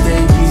just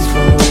stay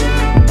peaceful.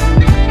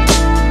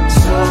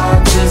 So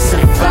hard to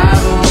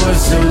survive a world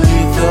so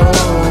lethal.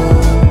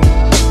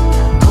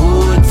 Who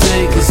would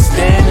take a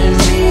stand and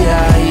be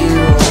our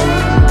hero?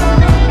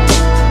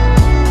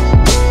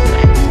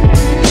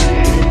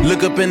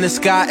 Look up in in the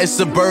sky, it's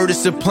a bird,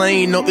 it's a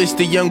plane. No, it's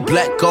the young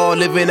black guy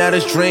living out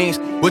his dreams.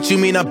 What you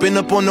mean? I've been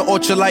up on the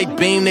ultralight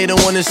beam. They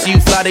don't wanna see you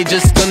fly, they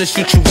just gonna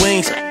shoot your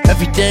wings.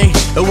 Everything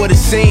and what it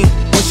seems.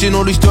 Wishing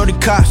all these dirty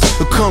cops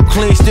will come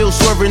clean. Still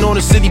swerving on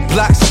the city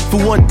blocks.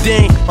 For one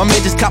thing, I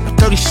made this cop a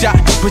 30 shot.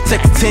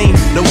 Protect the team,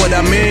 know what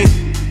I mean?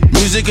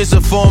 Music is a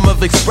form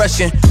of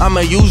expression. I'ma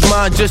use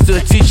mine just to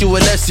teach you a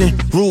lesson.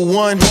 Rule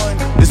 1,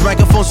 this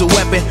microphone's a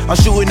weapon. I'm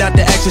shooting out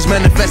the actions,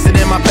 manifesting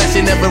in my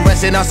passion. Never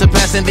resting, I'm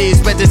surpassing the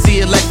expectancy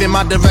of life in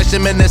my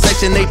direction. Man, that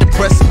section ain't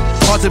depressing.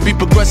 Hard to be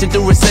progressing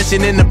through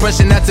recession and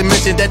depression. Not to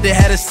mention that they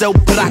had us so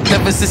blocked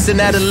ever since an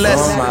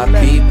adolescent. For my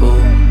people,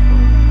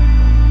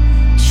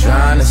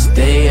 trying to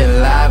stay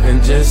alive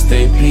and just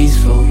stay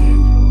peaceful.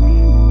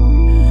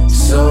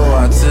 So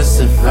hard to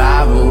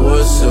survive, but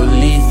we're so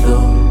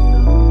lethal.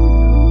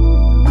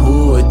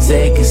 Who would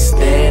take a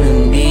stand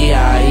and be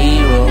our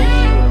hero?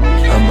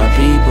 Of my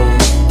people,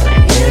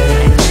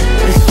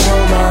 yeah. It's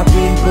for my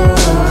people,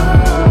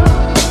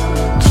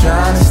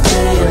 trying to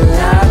stay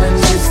alive and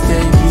just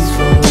stay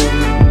peaceful.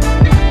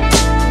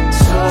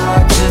 So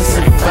hard to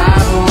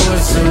survive, but we're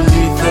so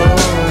lethal.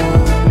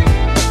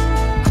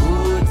 Who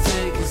would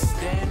take a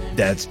stand?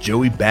 That's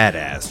Joey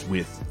Badass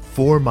with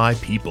For My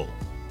People.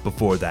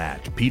 Before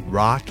that, Pete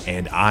Rock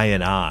and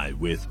I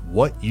with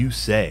What You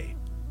Say.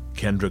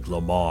 Kendrick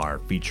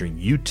Lamar featuring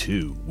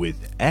U2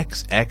 with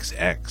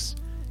XXX.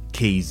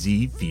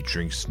 KZ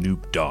featuring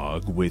Snoop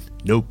Dogg with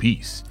No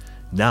Peace.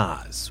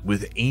 Nas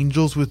with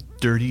Angels with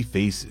Dirty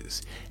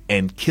Faces.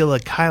 And Killa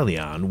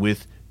Kylen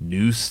with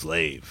New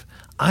Slave.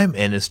 I'm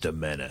Ennis de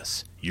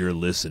Menace. You're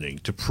listening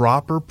to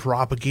Proper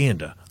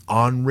Propaganda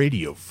on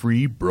Radio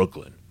Free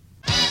Brooklyn.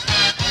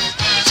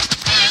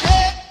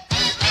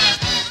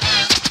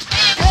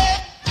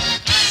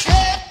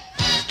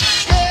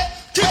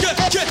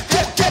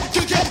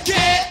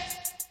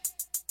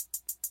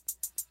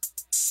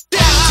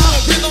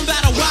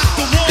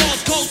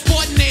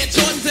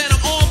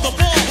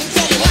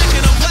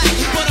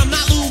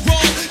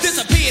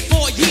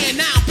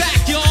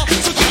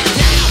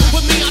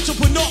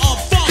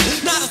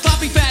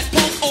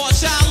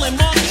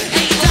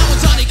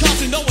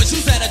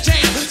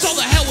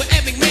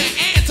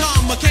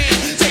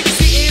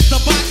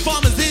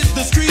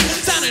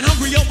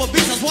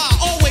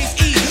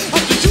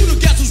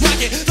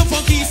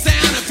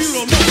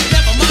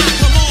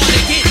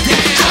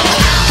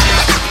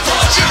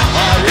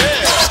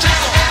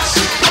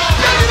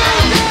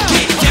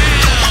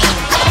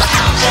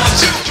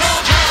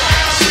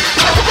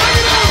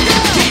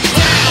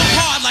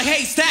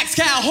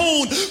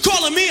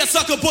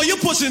 Boy,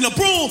 you're pushing the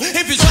broom.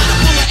 If you try to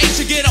pull an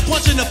H, you get a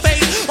punch in the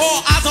face.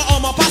 All eyes are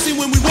on my posse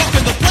when we walk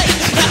in the place.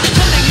 Not the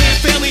Cunningham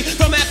family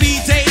from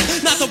happy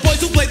days. Not the boys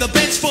who play the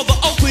bench for the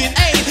Oakland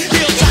A.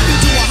 He'll drop you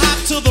to a hop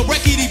to the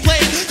record he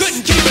played.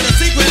 Couldn't keep it a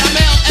secret, I'm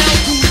LL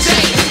Cool J.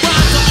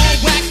 Rhymes are all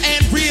whack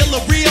and real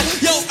are real.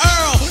 Yo,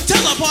 Earl,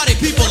 tell the party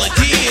people a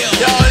deal.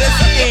 Yo, this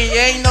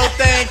ain't no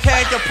thing.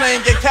 Can't complain,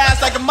 get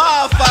cast like a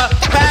motherfucker.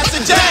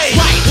 Pastor J.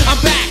 Right, I'm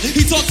back.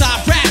 He talks I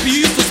rap.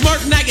 You used to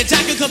smirk, now you're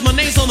jacking cause my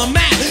name's on the map.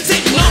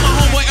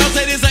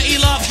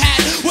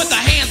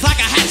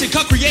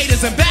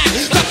 Creators and back,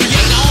 the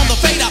creator on the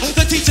fader,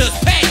 the teacher's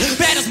pay,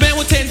 baddest man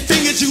with 10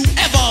 fingers you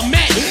ever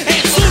met,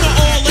 and sooner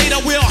or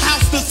later we'll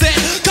house the set,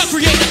 cut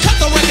creator, cut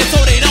the record so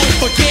they don't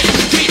forget,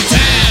 get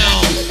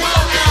down,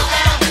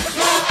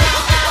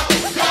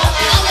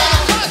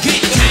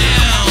 get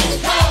down,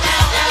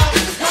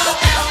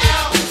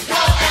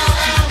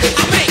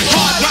 I make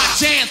hard rock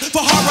jams for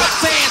hard rock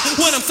fans,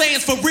 what I'm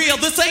saying's for real,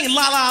 this ain't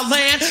La La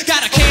Land,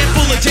 got a can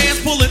full of jams,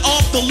 pull it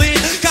off the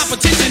lid,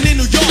 competition in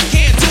New York,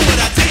 can't do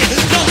what I did,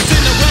 no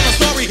Cinderella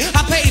story,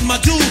 I paid my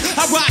dues,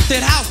 I rocked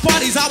at house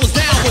parties, I was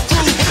down with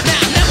crew, now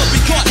I'll never be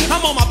caught,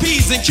 I'm on my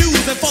P's and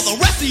Q's, and for the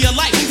rest of your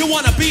life, you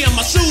wanna be in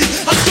my shoes,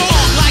 I'm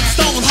strong like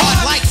stone, hard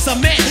like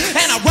cement,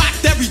 and I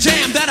rocked every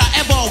jam that I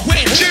ever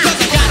win, cause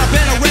I got a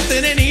better rep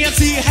than any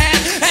MC had,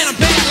 and I'm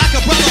bad like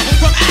a brother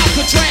from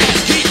Alcatraz,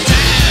 get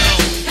down,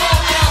 get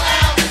down,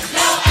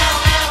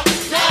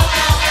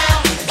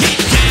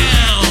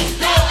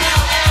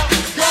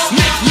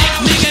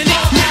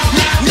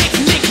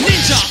 Nick,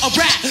 ninja, a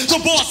rap, the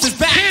boss is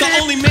back, the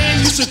only man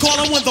you should call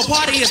him when the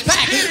party is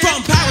packed,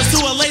 from Paris to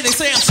LA, they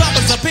say I'm sharp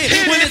as a pit,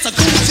 when it's a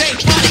cool J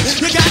party,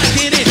 you gotta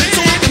get in,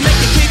 so I can make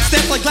a kick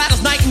step like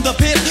Gladys Knight in the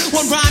pit,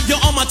 one rhyme,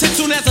 you're on my tip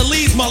soon as it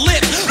leaves my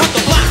lips, up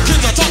the block,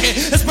 kids are talking,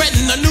 and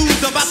spreading the news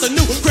about the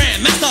new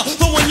Grandmaster,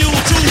 the one you'll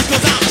choose,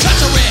 cause I'm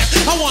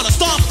treacherous, I wanna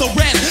stomp the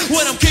rest,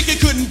 what I'm kicking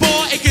couldn't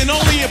bore, it can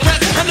only impress,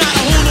 I'm not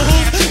a hula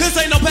hoop, this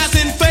ain't no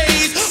passing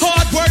phase,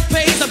 hard work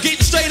pays, I'm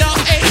getting straight up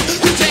A's,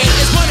 today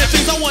is one of the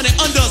things I want it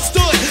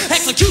understood,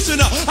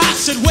 executioner, I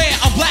should wear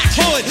a black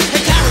hood,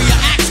 and carry an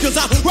axe, cause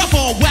I'm rough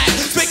on whack,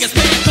 big as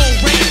band, go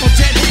ran from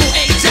Jet to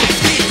Ajax,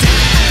 get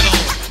down,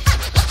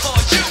 for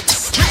you,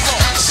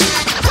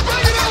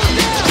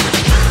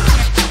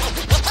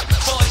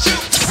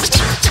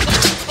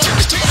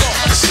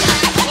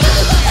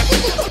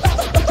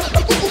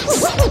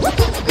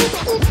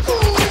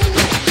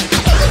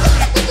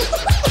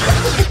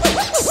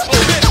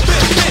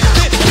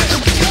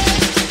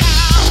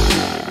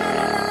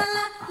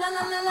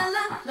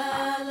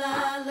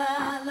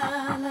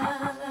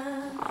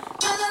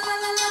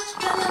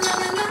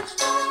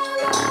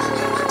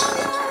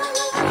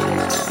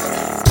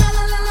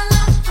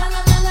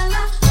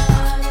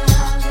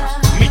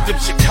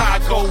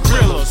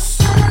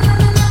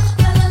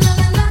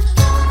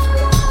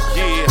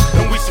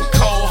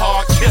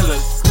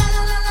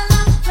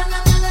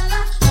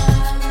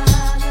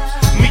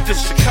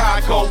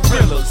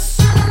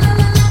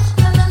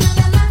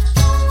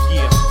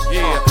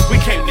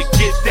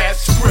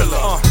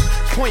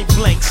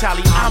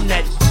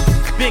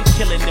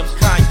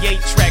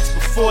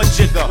 for a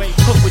jigger.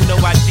 Hook with no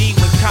ID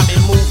when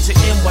Common moved to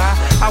NY.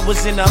 I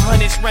was in the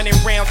hundreds running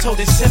round,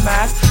 toting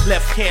semis.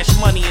 Left cash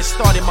money and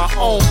started my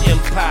own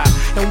empire.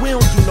 And we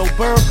don't do no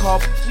bird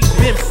call, we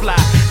been fly.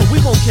 And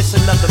we won't kiss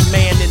another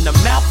man in the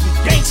mouth, we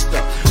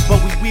gangster. But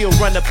we will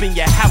run up in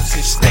your house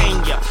and stain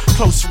ya.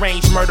 Close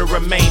range murder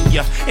remain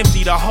ya.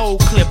 Empty the whole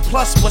clip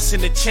plus what's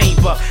in the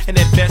chamber. And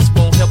that vest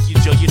won't help you,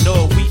 Joe, you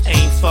know what we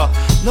aim for.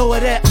 Lower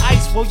that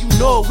ice, well you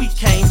know what we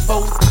came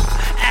for.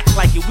 Act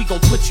like it, we gon'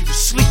 put you to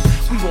sleep.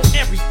 We want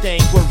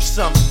everything worth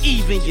some,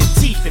 even your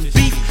teeth and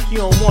beef. You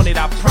don't want it,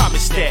 I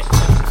promise that.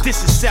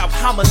 This is South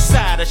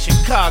Homicide of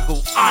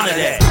Chicago, honor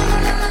that.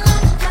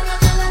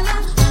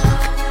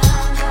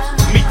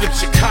 Meet them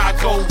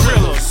Chicago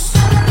realers.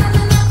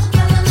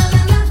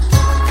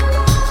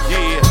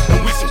 Yeah,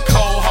 and we some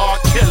cold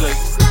hard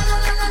killers.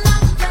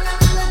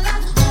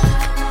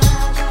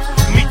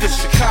 Meet the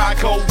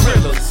Chicago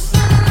realers.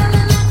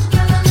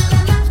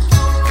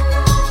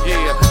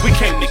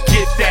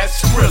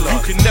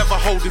 You can never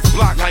hold this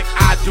block like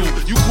I do.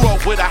 You grew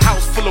up with a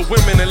house full of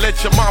women and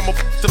let your mama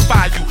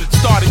defy you.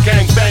 Started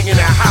gang banging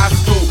at high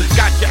school.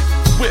 Got your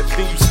whipped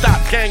and you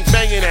stopped gang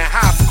banging at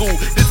high school.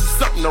 This is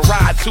something to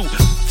ride to.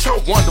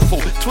 So wonderful.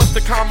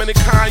 Twister Common and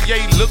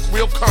Kanye look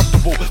real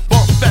comfortable.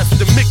 Bump Fest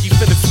and Mickey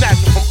finna snatch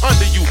it from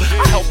under you.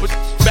 I help it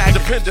back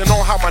depending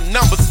on how my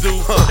numbers do.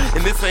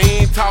 And this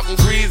ain't talking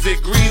greasy.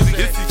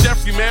 This is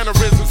Jeffrey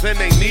mannerisms and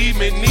they need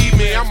me.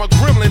 I'm a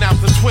gremlin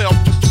after 12.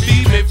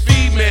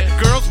 Feed me.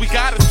 Girls, we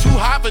got it too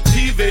hot for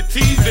TV.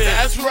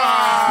 That's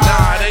right.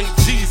 Nah, it ain't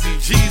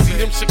Jeezy.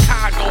 Them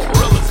Chicago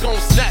gorillas gon'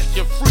 snatch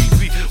your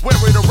freezy. Wear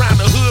it around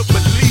the hood,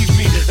 believe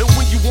me. And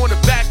when you want it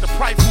back, the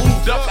price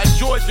moved up like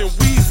George and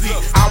Weezy.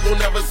 I will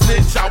never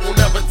snitch, I will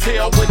never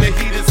tell. When the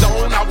heat is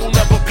on, I will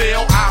never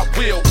bail. I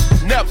will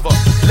never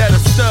let a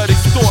stud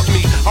extort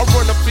me. I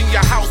run up in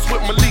your house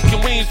with Malik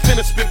and we ain't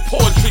finna spit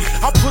poetry.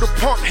 I put a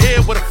punk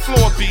head with a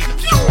floor beat.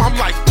 You know I'm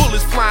like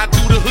bullets flying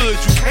through the hood.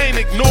 You can't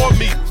ignore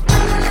me.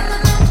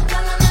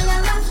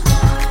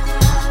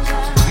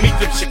 Meet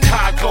them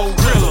Chicago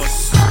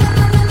realers.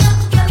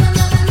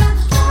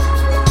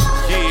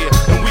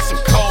 Yeah, and we some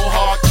cold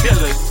hard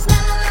killers.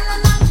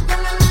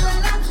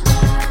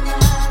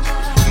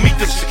 Meet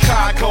the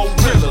Chicago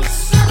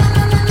realers.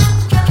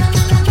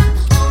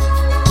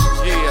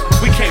 Yeah,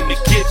 we came to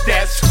get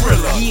that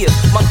Skrilla. Yeah,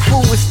 my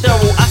crew is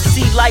thorough. I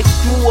see life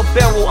through a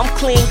barrel. I'm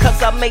clean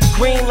cause I make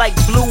green like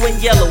blue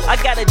and yellow.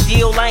 I got a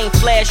deal, I ain't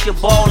flash your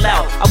ball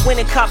out. I went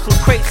and copped some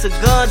crates of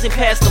guns and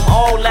passed them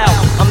all out.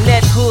 I'm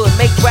that hood,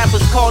 make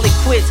rappers call it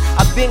quits.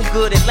 I've been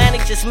good,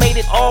 Atlantic just made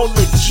it all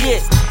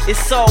legit.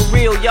 It's all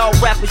real, y'all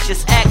rappers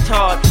just act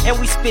hard. And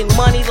we spend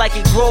money like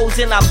it grows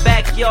in our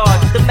backyard.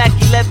 The Mac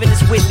 11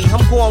 is with me,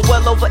 I'm going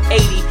well over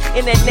 80.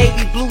 In that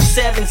navy blue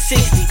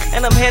 760.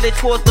 And I'm headed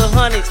towards the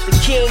hundreds, the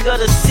king of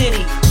the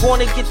city.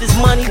 Wanna get this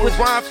money with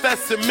Ron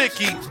Fest and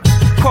Mickey.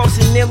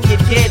 Crossing them, you're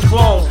dead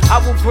wrong. I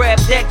will grab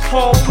that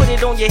chrome, put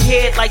it on your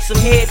head like some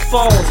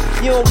headphones.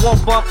 You don't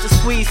want bump to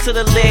squeeze to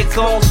the leg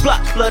bones.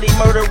 Block, bloody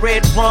murder,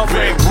 red rum.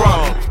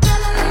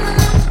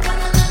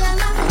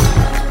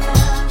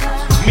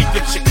 Meet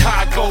the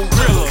Chicago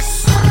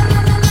realers.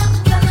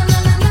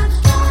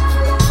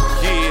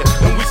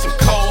 Yeah, and we some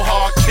cold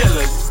hard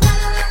killers.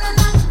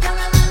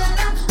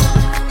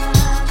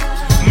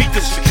 Meet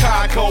the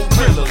Chicago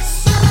realers.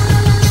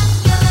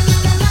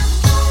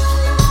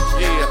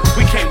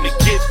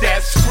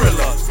 That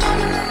Skrilla.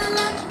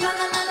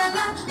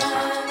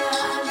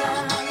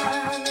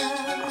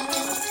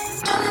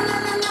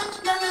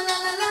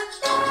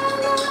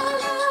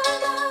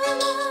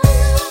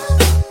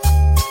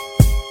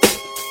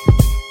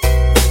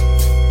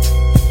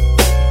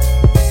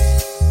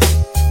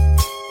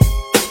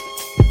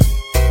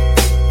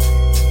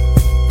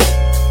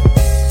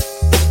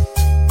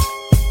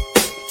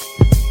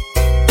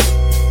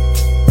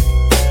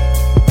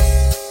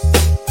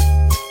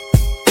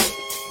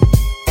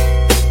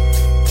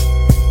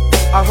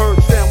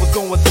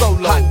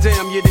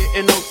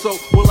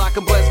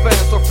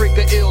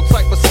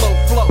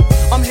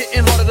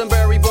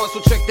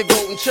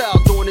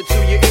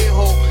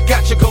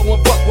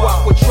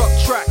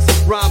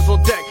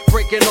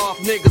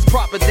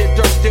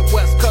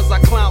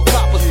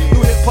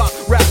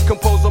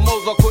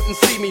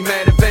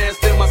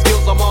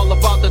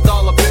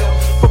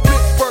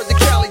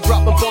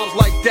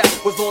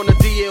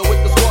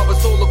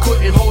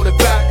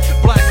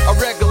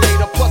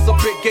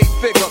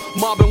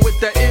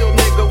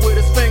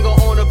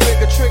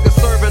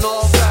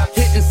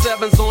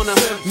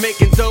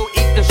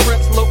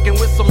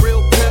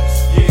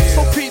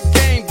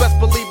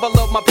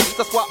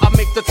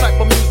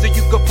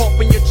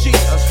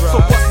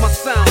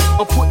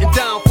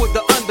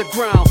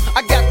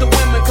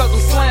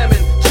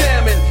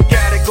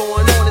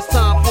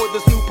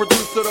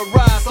 Producer to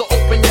rise, so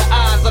open your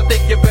eyes, I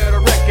think you better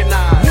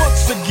recognize.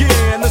 Once again.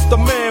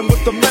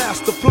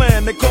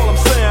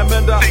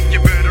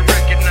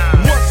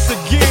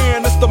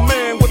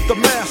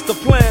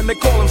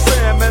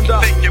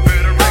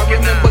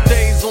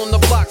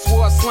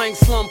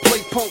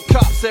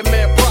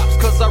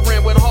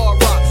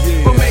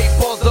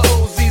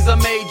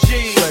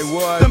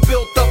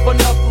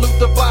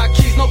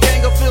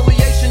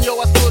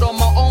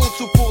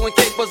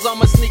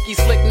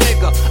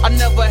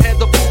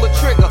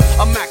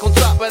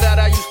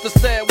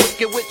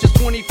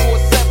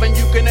 24/7.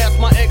 You can ask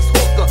my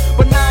ex-hooker.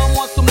 But now I'm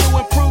on some new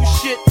improved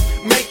shit,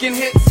 making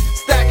hits,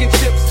 stacking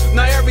chips.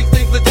 Now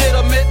everything's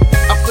legitimate.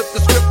 I flipped the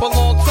script a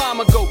long time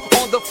ago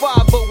on the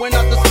 5, but when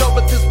I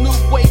discovered this new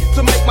way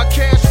to make my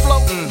cash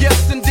flow,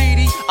 yes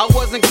indeedy, I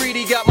wasn't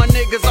greedy. Got my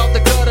niggas out the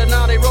gutter,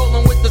 now they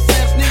rolling with the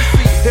Sam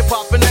Sneezy.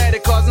 Hip-hop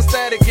fanatic causing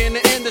static in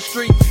the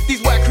industry.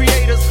 These whack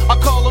creators, I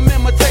call them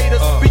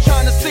imitators. Be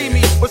trying to see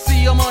me, but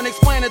see I'm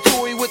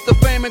unexplanatory with the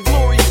fame and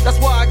glory. That's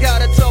why I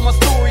gotta tell my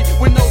story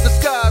with no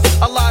disguise.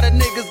 A lot of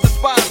niggas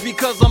despise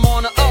because I'm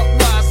on an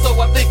uprise, so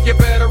I think you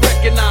better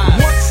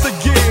recognize. Once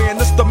again,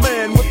 it's the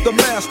man with the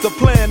master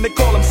plan. They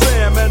call him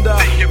Sam, and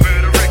think you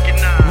better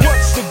recognize.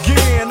 Once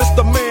again, it's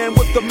the man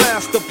with the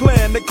master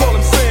plan. They call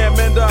him Sam,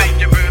 and think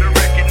you better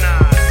recognize.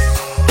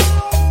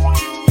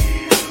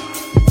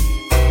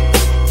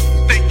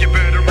 Think you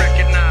better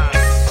recognize.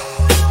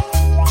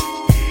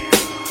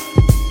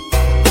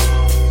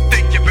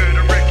 Think you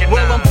better recognize.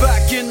 Well, I'm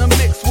back in the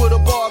mix with a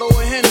bottle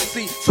of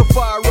Hennessy, so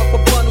fire up a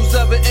blunt who's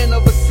ever in the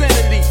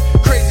vicinity.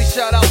 Crazy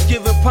shout outs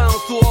giving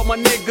pounds to all my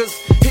niggas,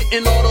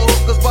 hitting all the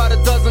hookers by the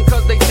dozen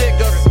cause they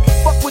dig us.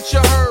 Fuck what you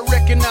heard,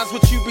 recognize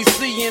what you be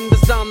seeing.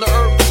 This down to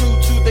earth, true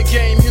to the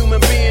game, human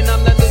being.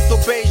 I'm that little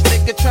beige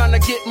nigga trying to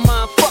get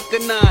mine, fuck a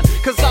 9.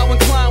 Cause I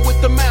incline with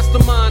the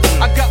mastermind.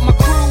 I got my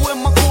crew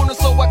in my corner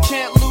so I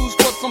can't lose.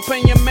 Plus I'm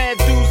paying mad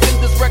dues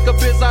in this record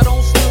biz, I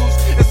don't snooze.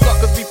 And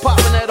suckers be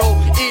popping that old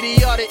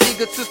idiotic,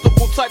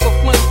 egotistical type of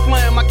flim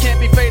flam. I can't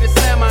be faded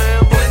Sam, I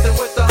am blending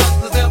with the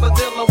hustlers, never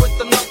dealing with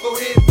the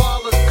knucklehead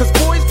ballers. Cause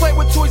boys play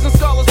with toys and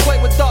scholars play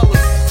with dollars.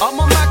 I'm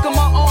a Mac of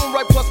my own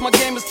right, plus my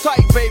game is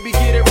tight, baby.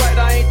 Get it right,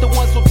 I ain't the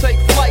ones who take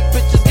flight.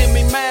 Bitches give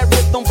me mad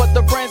rhythm, but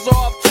the brains are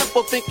off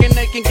tempo, thinking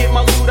they can get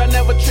my loot. I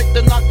never trick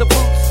to knock the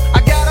boots.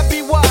 I gotta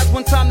be wise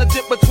when time to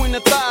dip between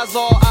the thighs.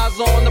 All eyes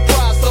on the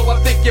prize, so I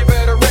think you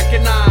better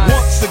recognize.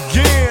 once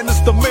again,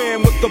 it's the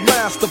man with the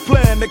master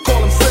plan. They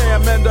call him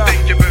Sam, and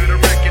think you better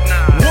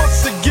recognize.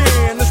 Once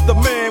again, it's the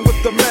man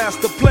with the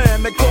master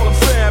plan. They call him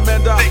Sam,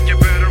 and think you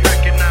better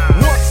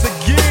recognize. Once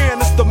again,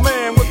 it's the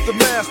man with the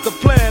master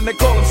plan. They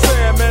call him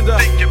Sam, and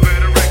think you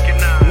better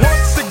recognize.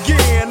 Once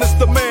again, it's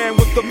the man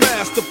with the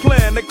master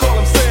plan. They call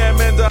him Sam,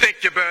 and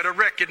think you better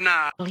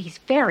recognize. Well, he's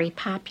very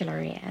popular,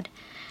 Ed.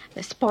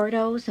 The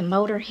sportos, the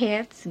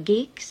motorheads,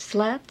 geeks,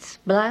 sluts,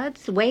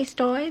 bloods,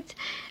 wastoids,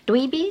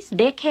 dweebies,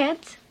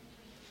 dickheads,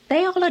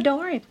 they all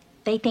adore him.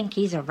 They think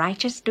he's a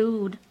righteous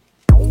dude.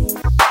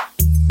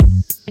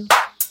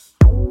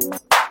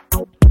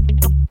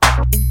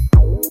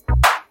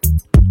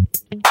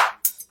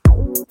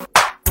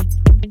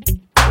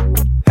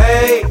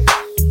 Hey,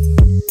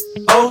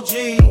 OG,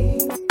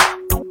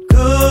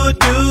 could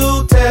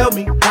you tell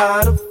me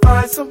how to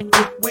find some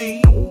good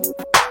weed?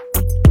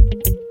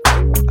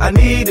 I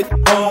need it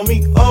on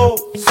me, oh,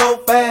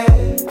 so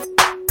bad.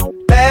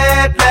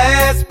 That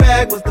last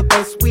bag was the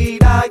best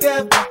weed I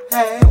ever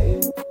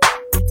had.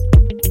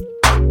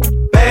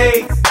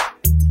 Bass,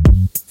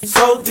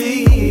 so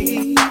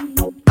deep,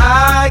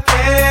 I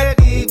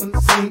can't even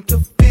seem to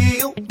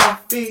feel my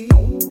feet.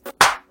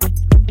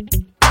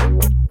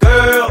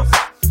 Girls,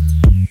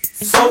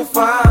 so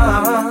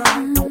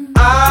fine,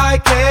 I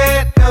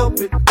can't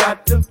help it,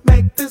 got to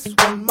make this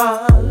one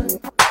mine.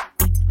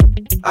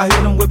 I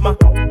hit 'em with my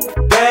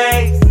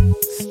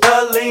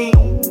gangsta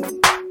lean.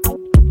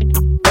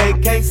 They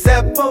can't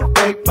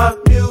separate my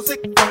music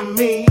from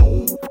me.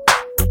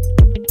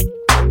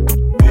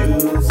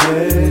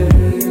 Music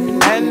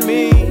and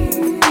me.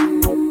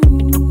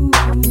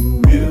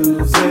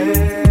 Music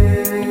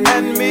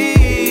and me.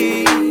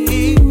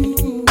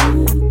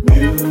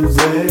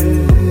 Music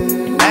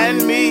and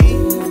me.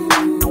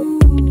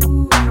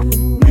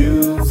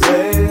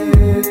 Music.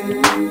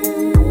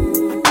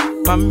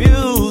 My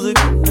music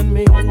and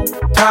me.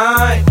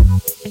 Time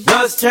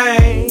does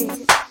change,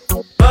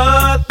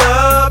 but the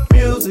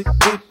music,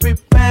 it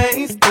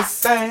remains the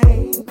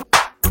same.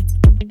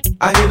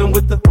 I hit 'em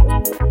with the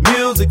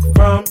music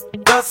from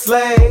the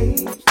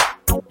slaves.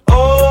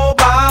 Oh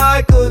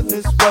my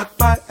goodness, what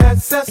my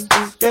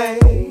ancestors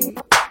gave.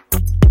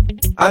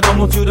 I don't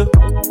want you to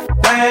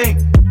think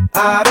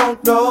I don't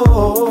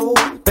know.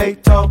 They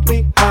taught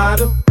me how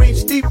to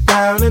reach deep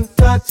down and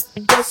touch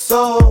the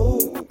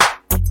soul.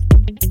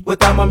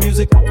 Without my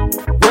music,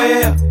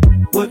 where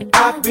would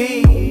I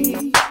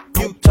be?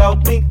 You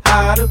taught me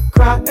how to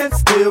cry and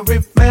still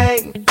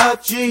remain a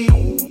G.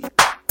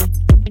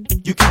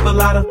 You keep a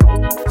lot of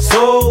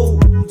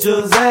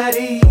soldiers at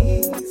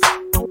ease,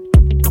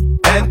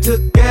 and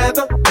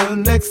together the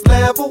next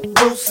level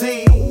we'll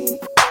see.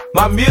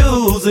 My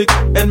music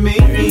and me,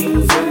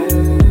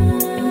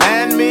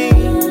 and me,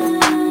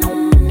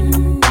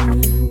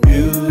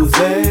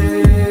 music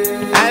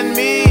and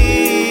me,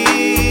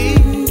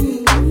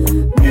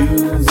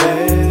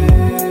 music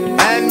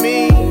and me,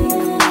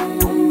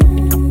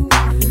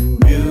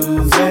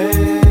 music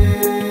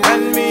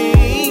and me,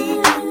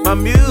 my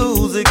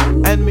music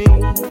and me,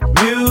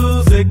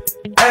 music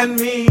and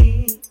me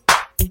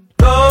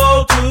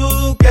go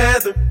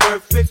together,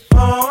 perfect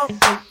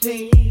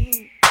harmony.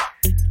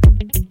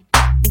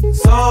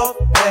 Soft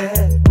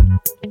and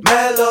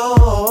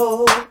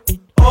mellow.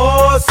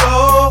 Oh,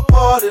 so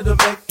hard to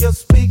make your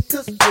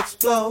speakers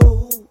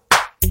explode.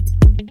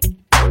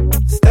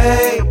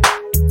 Stay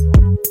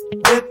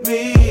with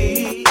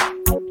me,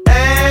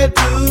 and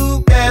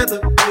together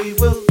we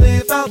will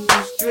live out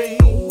this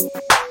dream.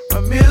 My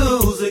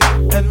music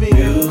and me,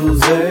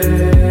 music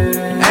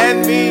and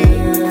me,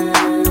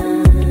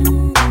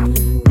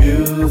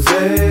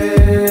 music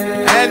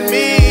and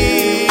me,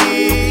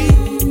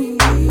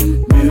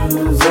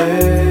 music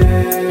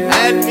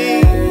and me,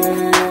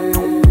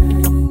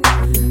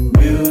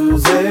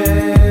 music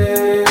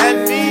and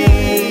me,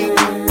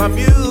 my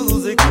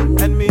music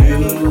and me,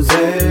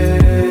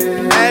 music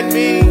and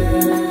me,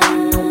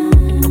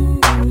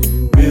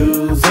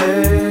 music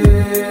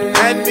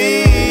and me,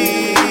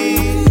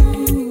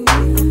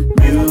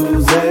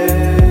 music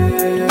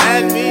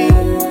and me,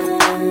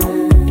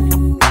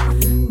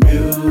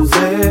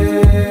 music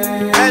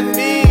and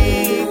me,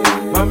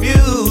 my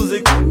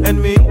music and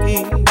me.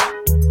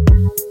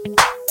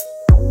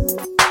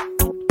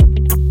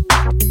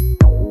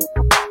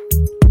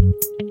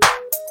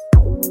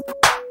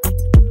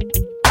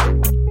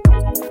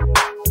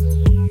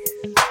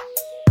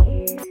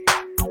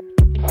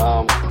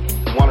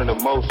 One of the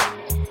most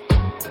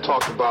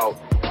talked about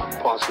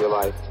parts of your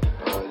life,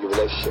 your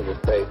relationship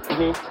with Faith.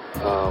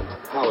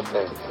 How was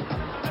that?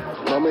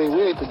 I mean,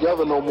 we ain't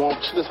together no more.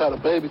 She just had a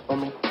baby for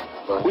me.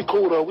 We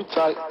cool though, we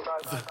tight.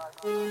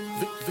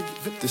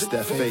 This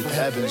that Faith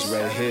Evans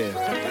right here.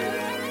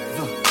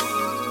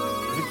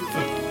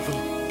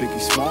 Biggie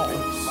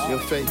Smalls. Your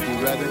Faith, you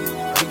ready?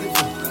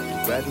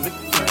 Ready?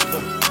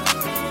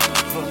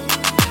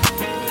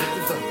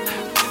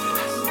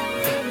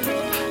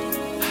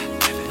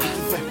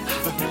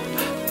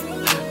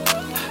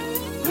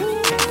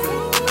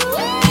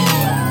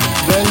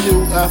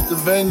 Venue after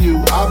venue,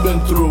 I've been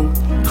through.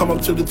 Come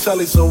up to the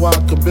telly so I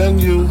could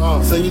bend you.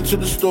 Send you to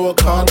the store,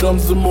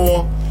 condoms and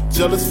more.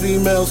 Jealous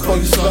females call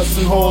you sluts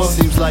and whores.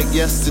 Seems like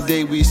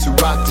yesterday we used to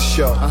rock the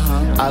show.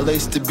 I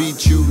laced to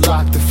beat you,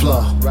 lock the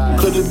floor.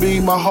 Could it be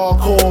my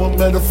hardcore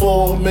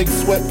metaphor? Make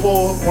sweat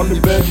pour on the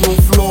bedroom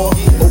floor.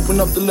 Open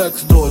up the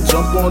Lex door,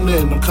 jump on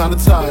in. I'm kinda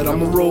tired,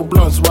 I'ma roll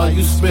blunts while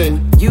you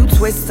spin. You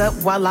twist up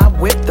while I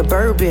whip the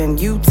bourbon.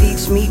 You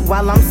teach me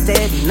while I'm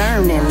steady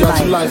learning. Got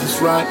your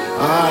license right,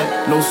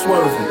 alright, no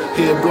swerving.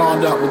 Hair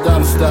blonde out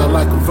without a style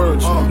like a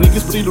virgin.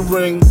 Niggas see the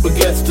ring, but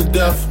gets to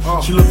death.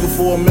 She looking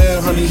for a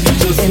man, honey, he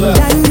just left.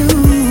 I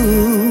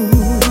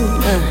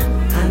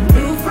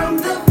knew from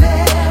the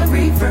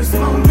very first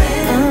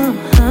moment.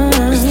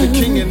 It's the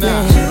king and I.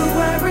 You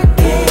were a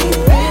king,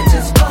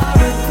 bitches for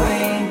a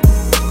queen.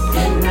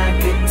 And I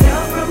could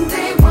tell from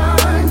day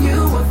one you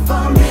were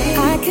for me.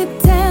 I could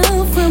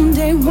tell from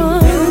day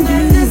one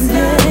you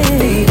deserved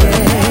me,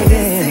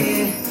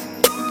 baby.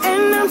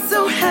 And I'm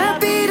so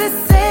happy to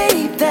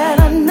say that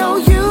I know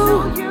you.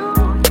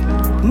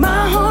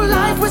 My whole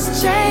life was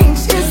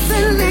changed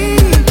instantly.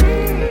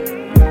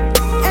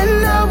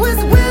 And I was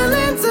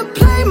willing to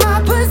play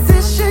my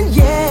position,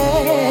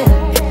 yeah.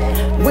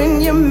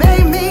 When you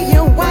made me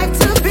your wife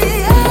to be,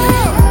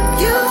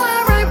 you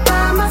were right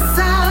by my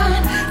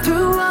side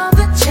through all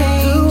the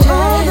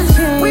changes.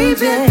 We've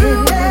been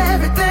through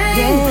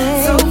everything,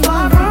 so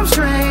far from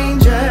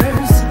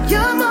strangers.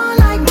 You're more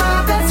like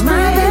my best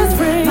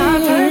friend, my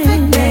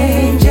perfect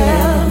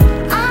angel.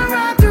 I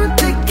ride through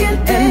thick and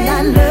thin,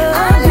 and I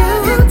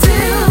love you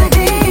till the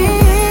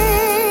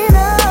end. I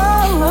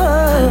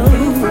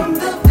knew from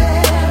the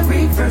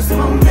very first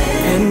moment,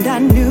 and I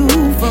knew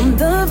from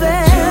the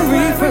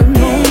very first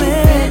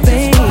moment,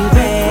 baby.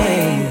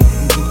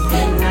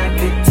 And I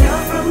could tell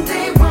from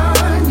day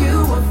one you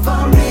were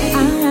for me.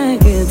 I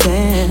could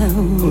tell.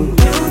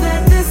 Knew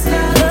that this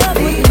love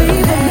would be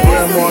there.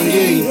 Grandma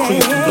Ye,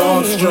 creep through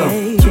dawn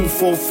strength.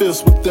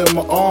 2/4 within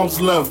my arm's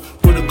length.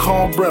 With a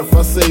calm breath,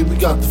 I say we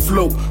got the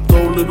float.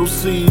 Throw little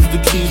seeds, the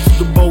keys to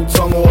the boat,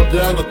 tongue all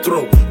down the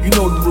throat. You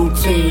know the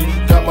routine.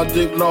 Got my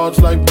dick large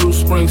like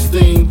Bruce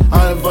Springsteen.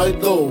 I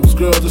invite those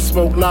girls that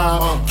smoke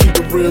lime. Keep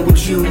it real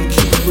with you,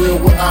 keep it real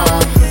with I.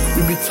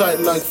 We be tight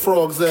like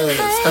frogs' ass.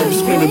 Have you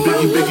screaming,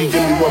 Biggie, Biggie,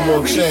 give me one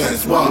more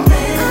chance. Wow.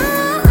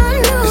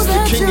 It's the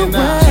king and I.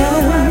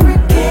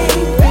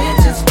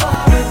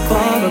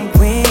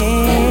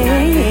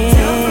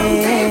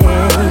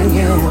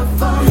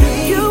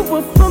 You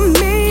were for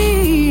me.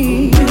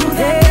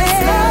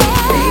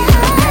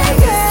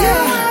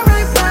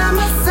 Right by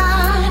my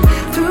side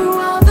through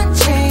all the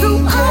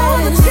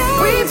changes.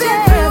 We've been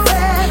through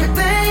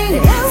everything,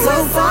 so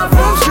far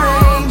from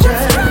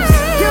strangers.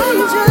 You're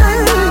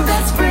like my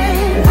best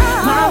friend,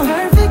 my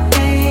perfect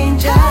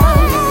angel.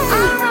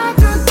 I ride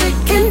through thick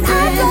and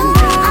thin,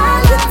 I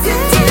love you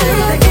till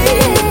the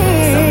end.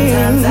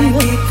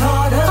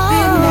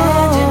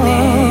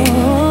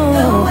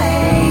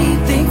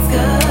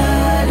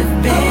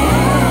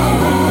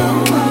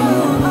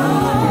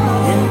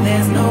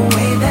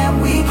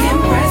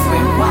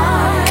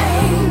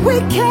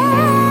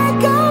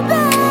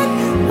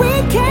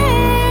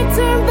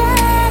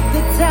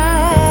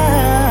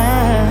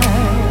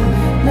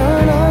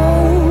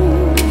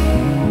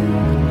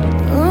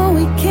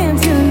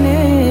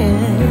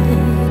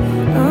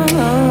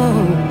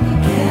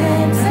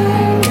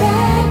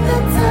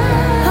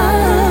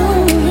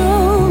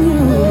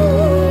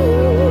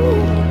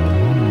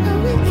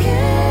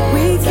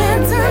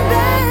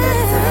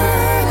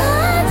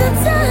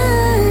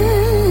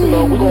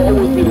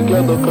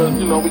 together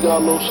because, you know, we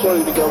got a little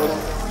story together.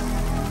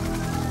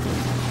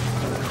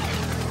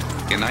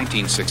 In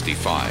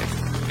 1965,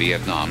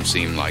 Vietnam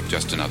seemed like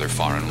just another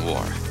foreign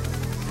war.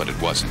 But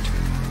it wasn't.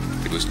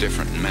 It was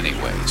different in many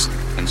ways,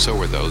 and so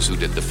were those who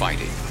did the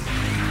fighting.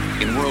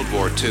 In World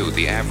War II,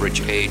 the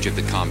average age of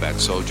the combat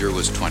soldier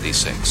was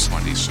 26.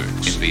 In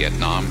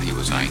Vietnam, he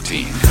was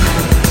 19. In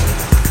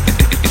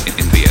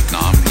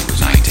Vietnam, he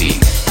was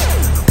 19.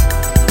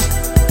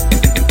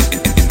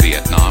 In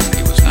Vietnam,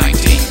 he was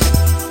 19.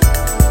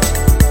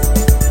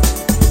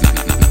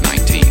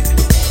 19.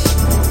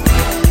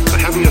 The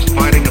heaviest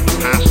fighting of the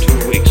past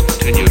 2 weeks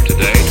continued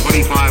today,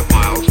 25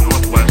 miles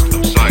northwest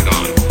of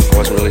Saigon. I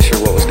wasn't really sure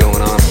what was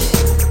going on.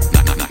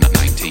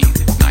 19.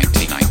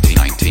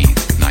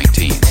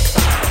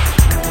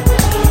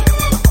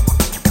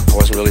 I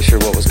wasn't really sure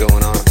what was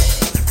going on.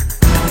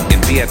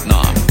 In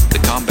Vietnam, the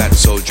combat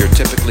soldier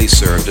typically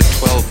served a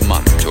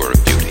 12-month tour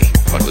of duty,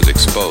 but was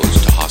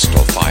exposed to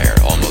hostile fire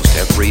almost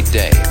every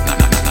day.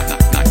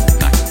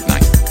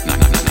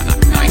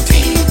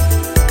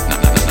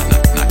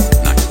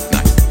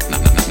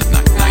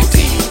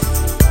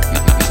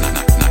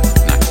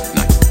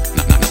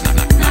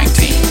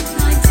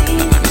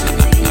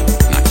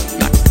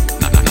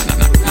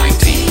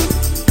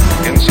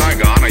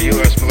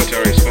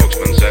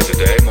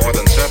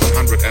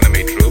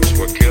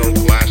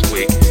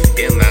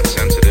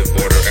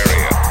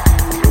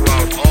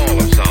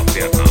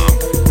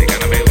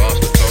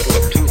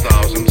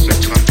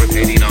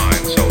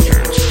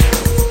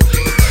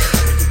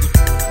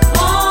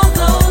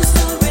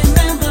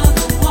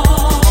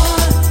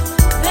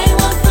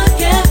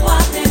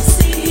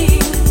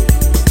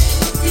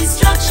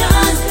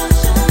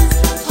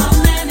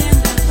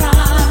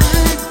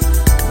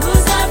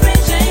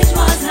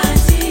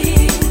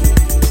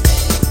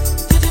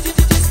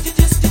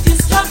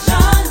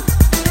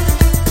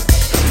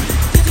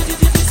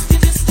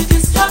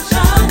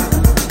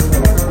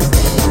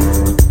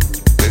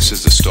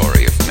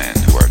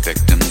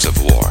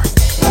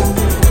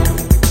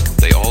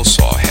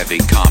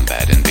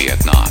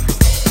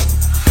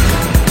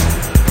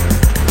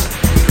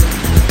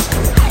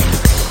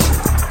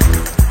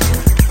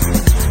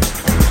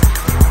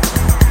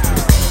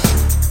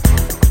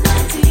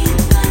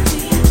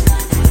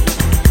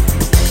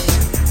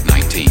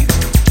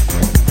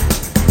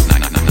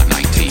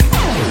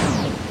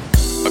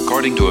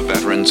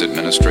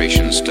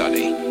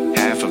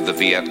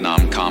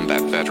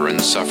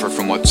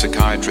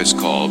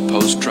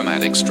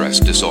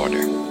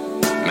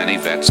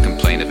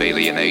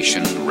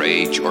 'Alienation,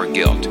 rage, or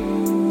guilt.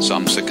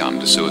 Some succumb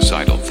to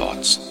suicidal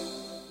thoughts.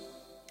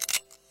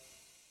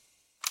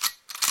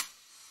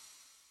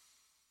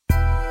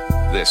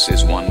 This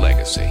is one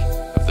legacy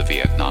of the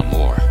Vietnam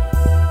War.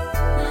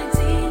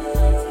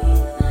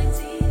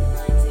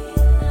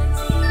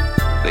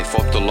 They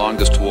fought the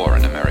longest war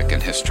in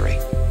American history.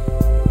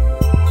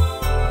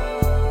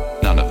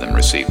 None of them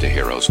received a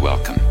hero's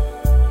welcome.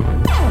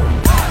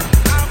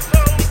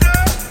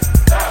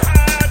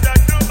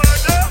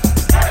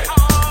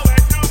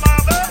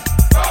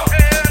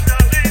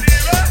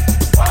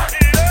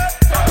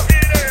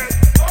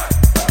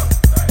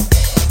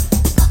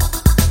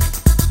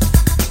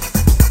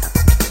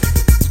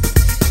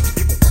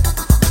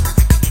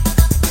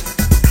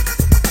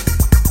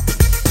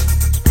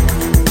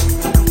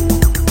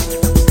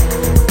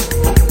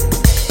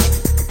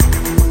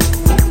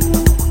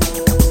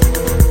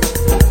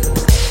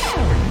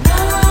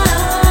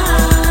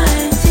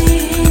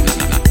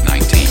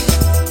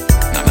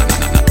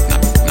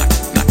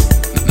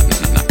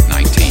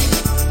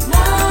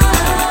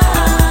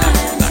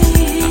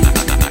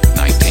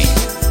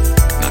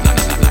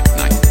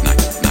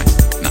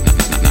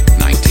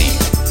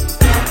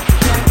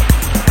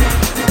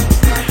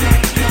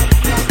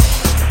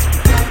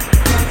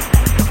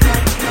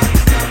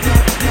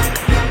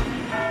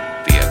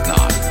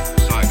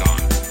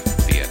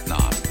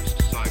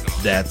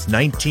 That's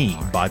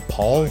 19 by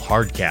Paul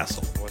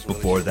Hardcastle.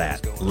 Before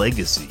that,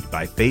 Legacy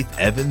by Faith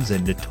Evans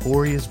and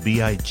Notorious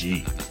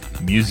B.I.G.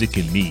 Music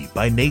and Me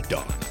by Nate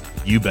Dogg.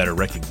 You Better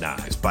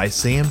Recognize by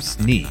Sam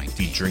Snead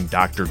featuring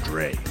Dr.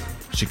 Dre.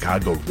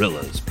 Chicago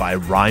Rillas by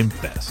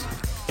Rhymefest.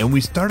 And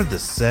we started the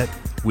set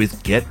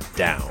with Get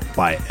Down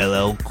by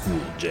LL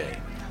Cool J.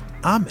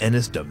 I'm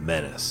Ennis the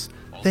Menace.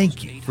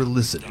 Thank you for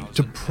listening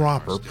to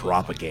Proper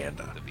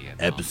Propaganda.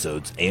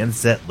 Episodes and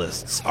set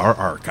lists are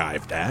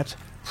archived at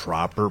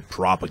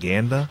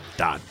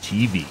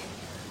properpropaganda.tv.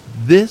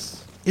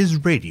 This is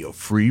Radio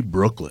Free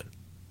Brooklyn.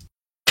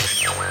 Hey,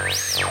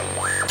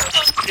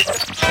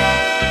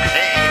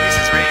 this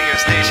is radio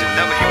station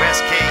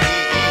WSKEE.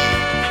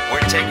 We're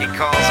taking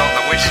calls on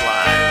the wish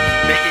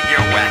line, making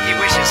your wacky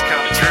wishes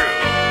come true.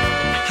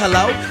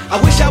 Hello?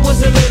 I wish I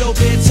was a little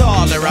bit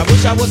taller. I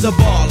wish I was a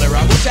baller.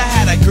 I wish I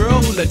had a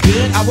girl who looked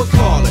good, I would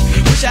call her.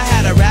 Wish I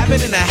had a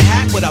rabbit in a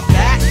hat with a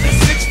bat and a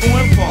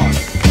 6'4" parlor.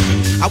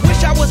 I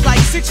wish I was like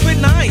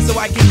 6'9", so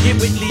I can get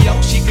with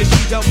Leoshi, cause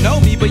she don't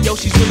know me, but yo,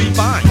 she's really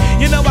fine.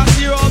 You know, I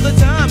see her all the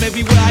time,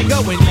 everywhere I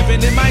go, and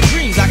even in my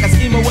dreams, I can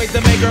scheme a way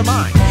to make her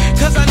mine.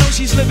 Cause I know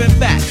she's living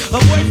fat,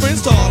 her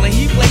boyfriend's tall, and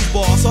he plays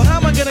ball, so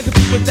how am I gonna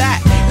compete with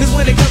that? Cause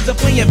when it comes to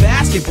playing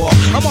basketball,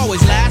 I'm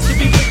always last to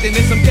be picked, and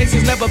in some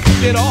cases never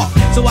picked at all.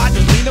 So I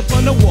just lean up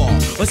on the wall,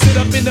 or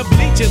sit up in the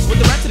bleachers with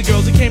the rest of the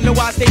girls who came to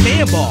watch they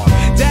man ball.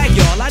 Dag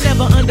y'all, I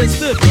never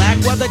understood black,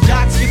 why the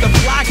jocks get the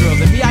fly girls,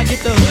 and me I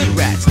get the hood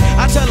rats.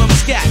 I tell them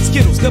scat,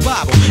 skittles,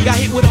 kabobble, got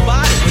hit with a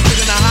bottle, and put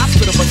in a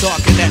hospital for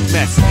talking that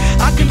mess.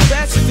 I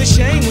confess it's a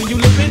shame when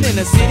you living in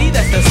a city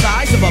that's the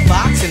size of a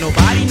box and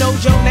nobody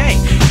knows your name.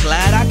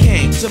 Glad I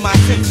came to my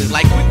senses,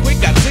 like quick,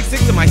 got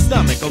sick to my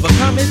stomach,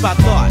 overcome it by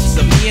thoughts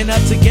of me and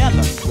her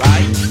together,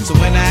 right? So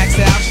when I asked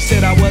her out, she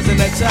said I wasn't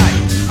a type.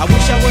 I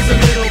wish I was a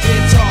little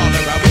bit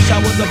taller, I wish I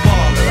was a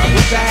baller, I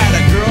wish I had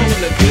a girl who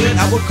looked good,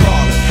 I would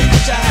call her.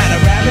 Wish I had a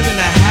rabbit in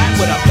a hat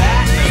with a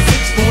bat and a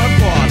 6'4"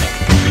 parlor.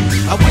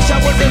 I wish I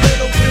was a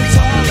little bit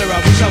taller, I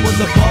wish I was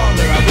a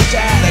baller, I wish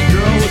I had a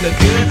girl who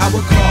looked good, I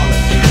would call her.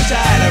 Wish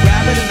I had a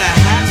rabbit in a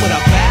hat with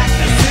a bat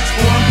and a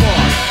 6'4"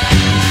 parlor.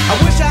 I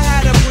wish I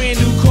had a brand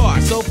new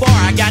car. So far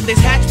I got this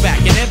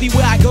hatchback, and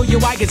everywhere I go, yo,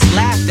 I get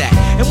laughed at.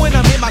 And when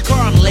I'm in my car,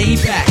 I'm laid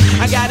back.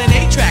 I got an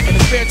 8-track and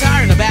a spare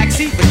tire in the back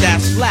seat, but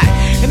that's flat.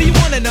 And do you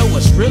wanna know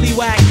what's really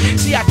whack?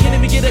 See, I can't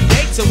even get a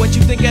date, so what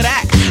you think of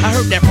that? I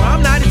heard that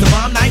prom night is a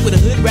bomb night with a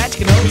hood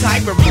ratchet and old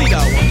type of really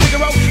though. On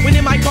Figaro, when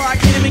in my car, I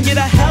can't even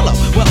get a hello.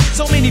 Well,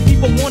 so many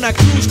people wanna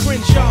cruise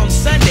Crenshaw on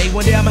Sunday.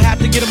 One day I'ma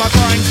have to get in my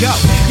car and go.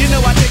 You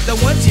know, I take the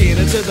 110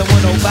 until the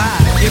 105.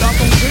 Get off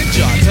on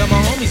Crenshaw, tell my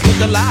homies look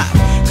alive.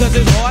 Cause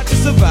it's hard to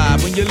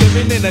survive when you're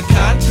living in the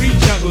concrete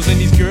jungles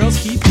and these girls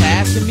keep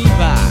passing me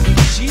by.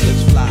 She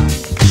looks fly,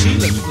 she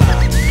looks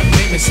fly.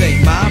 Make me say,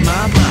 my.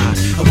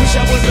 I wish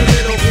I was a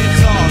little bit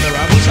taller,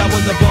 I wish I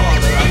was a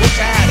baller, I wish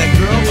I had a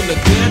girl who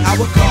looked good, I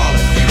would call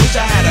her. Wish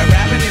I had a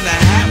rabbit in a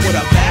hat with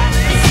a bat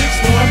and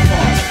 6'4"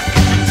 parlor.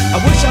 I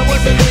wish I was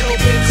a little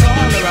bit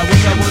taller, I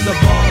wish I was a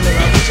baller,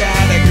 I wish I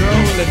had a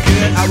girl who looked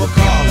good, I would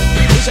call her.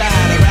 Wish I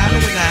had a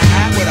rabbit in a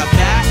hat with a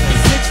bat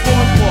and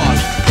 6'4" parlor.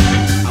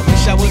 I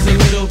wish I was a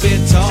little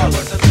bit taller,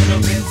 I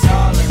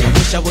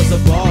wish I was a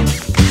baller,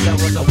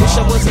 I wish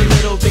I was a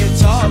little bit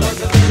taller, I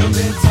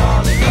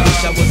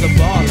wish I was a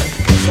baller,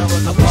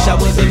 I wish I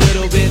was a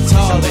little bit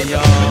taller,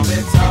 y'all. I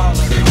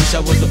wish I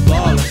was a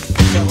baller,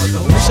 I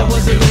wish I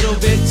was a little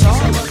bit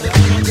taller, I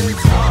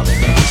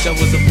wish I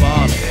was a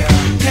baller.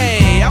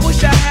 Hey, I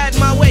wish I had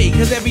my way,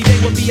 cause every day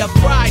would be a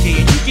Friday,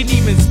 and you can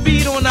even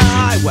speed on the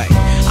highway.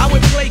 I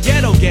would play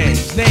ghetto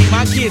games, name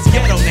my kids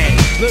ghetto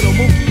names, Little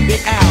Mookie,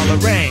 Big Al,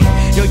 Lorraine.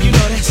 Yo, you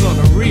know that's on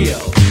the real.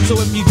 So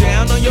if you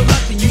down on your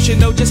luck, then you should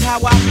know just how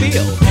I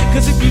feel.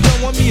 Cause if you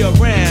don't want me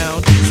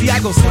around, see I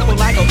go simple,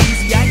 I go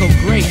easy, I go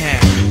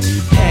Greyhound.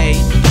 Hey,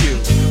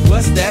 you,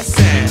 what's that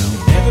sound?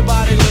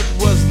 Everybody look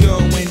what's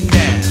going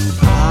down.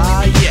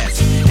 Ah, yes,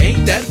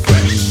 ain't that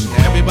fresh?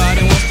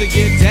 Everybody wants to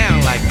get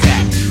down like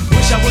that.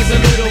 Wish I was a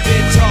little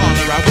bit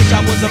taller, I wish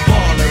I was a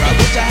baller, I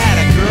wish I had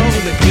a girl who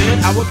looked good,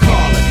 I would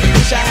call her.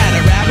 Wish I had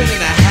a rabbit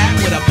in a hat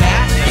with a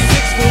bat and a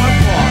 6'4"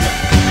 parlor.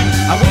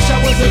 I wish I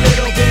was a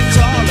little bit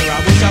taller, I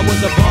wish I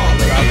was a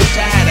baller, I wish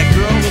I had a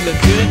girl who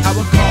looked good, I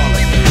would call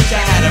her. Wish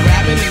I had a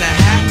rabbit in a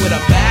hat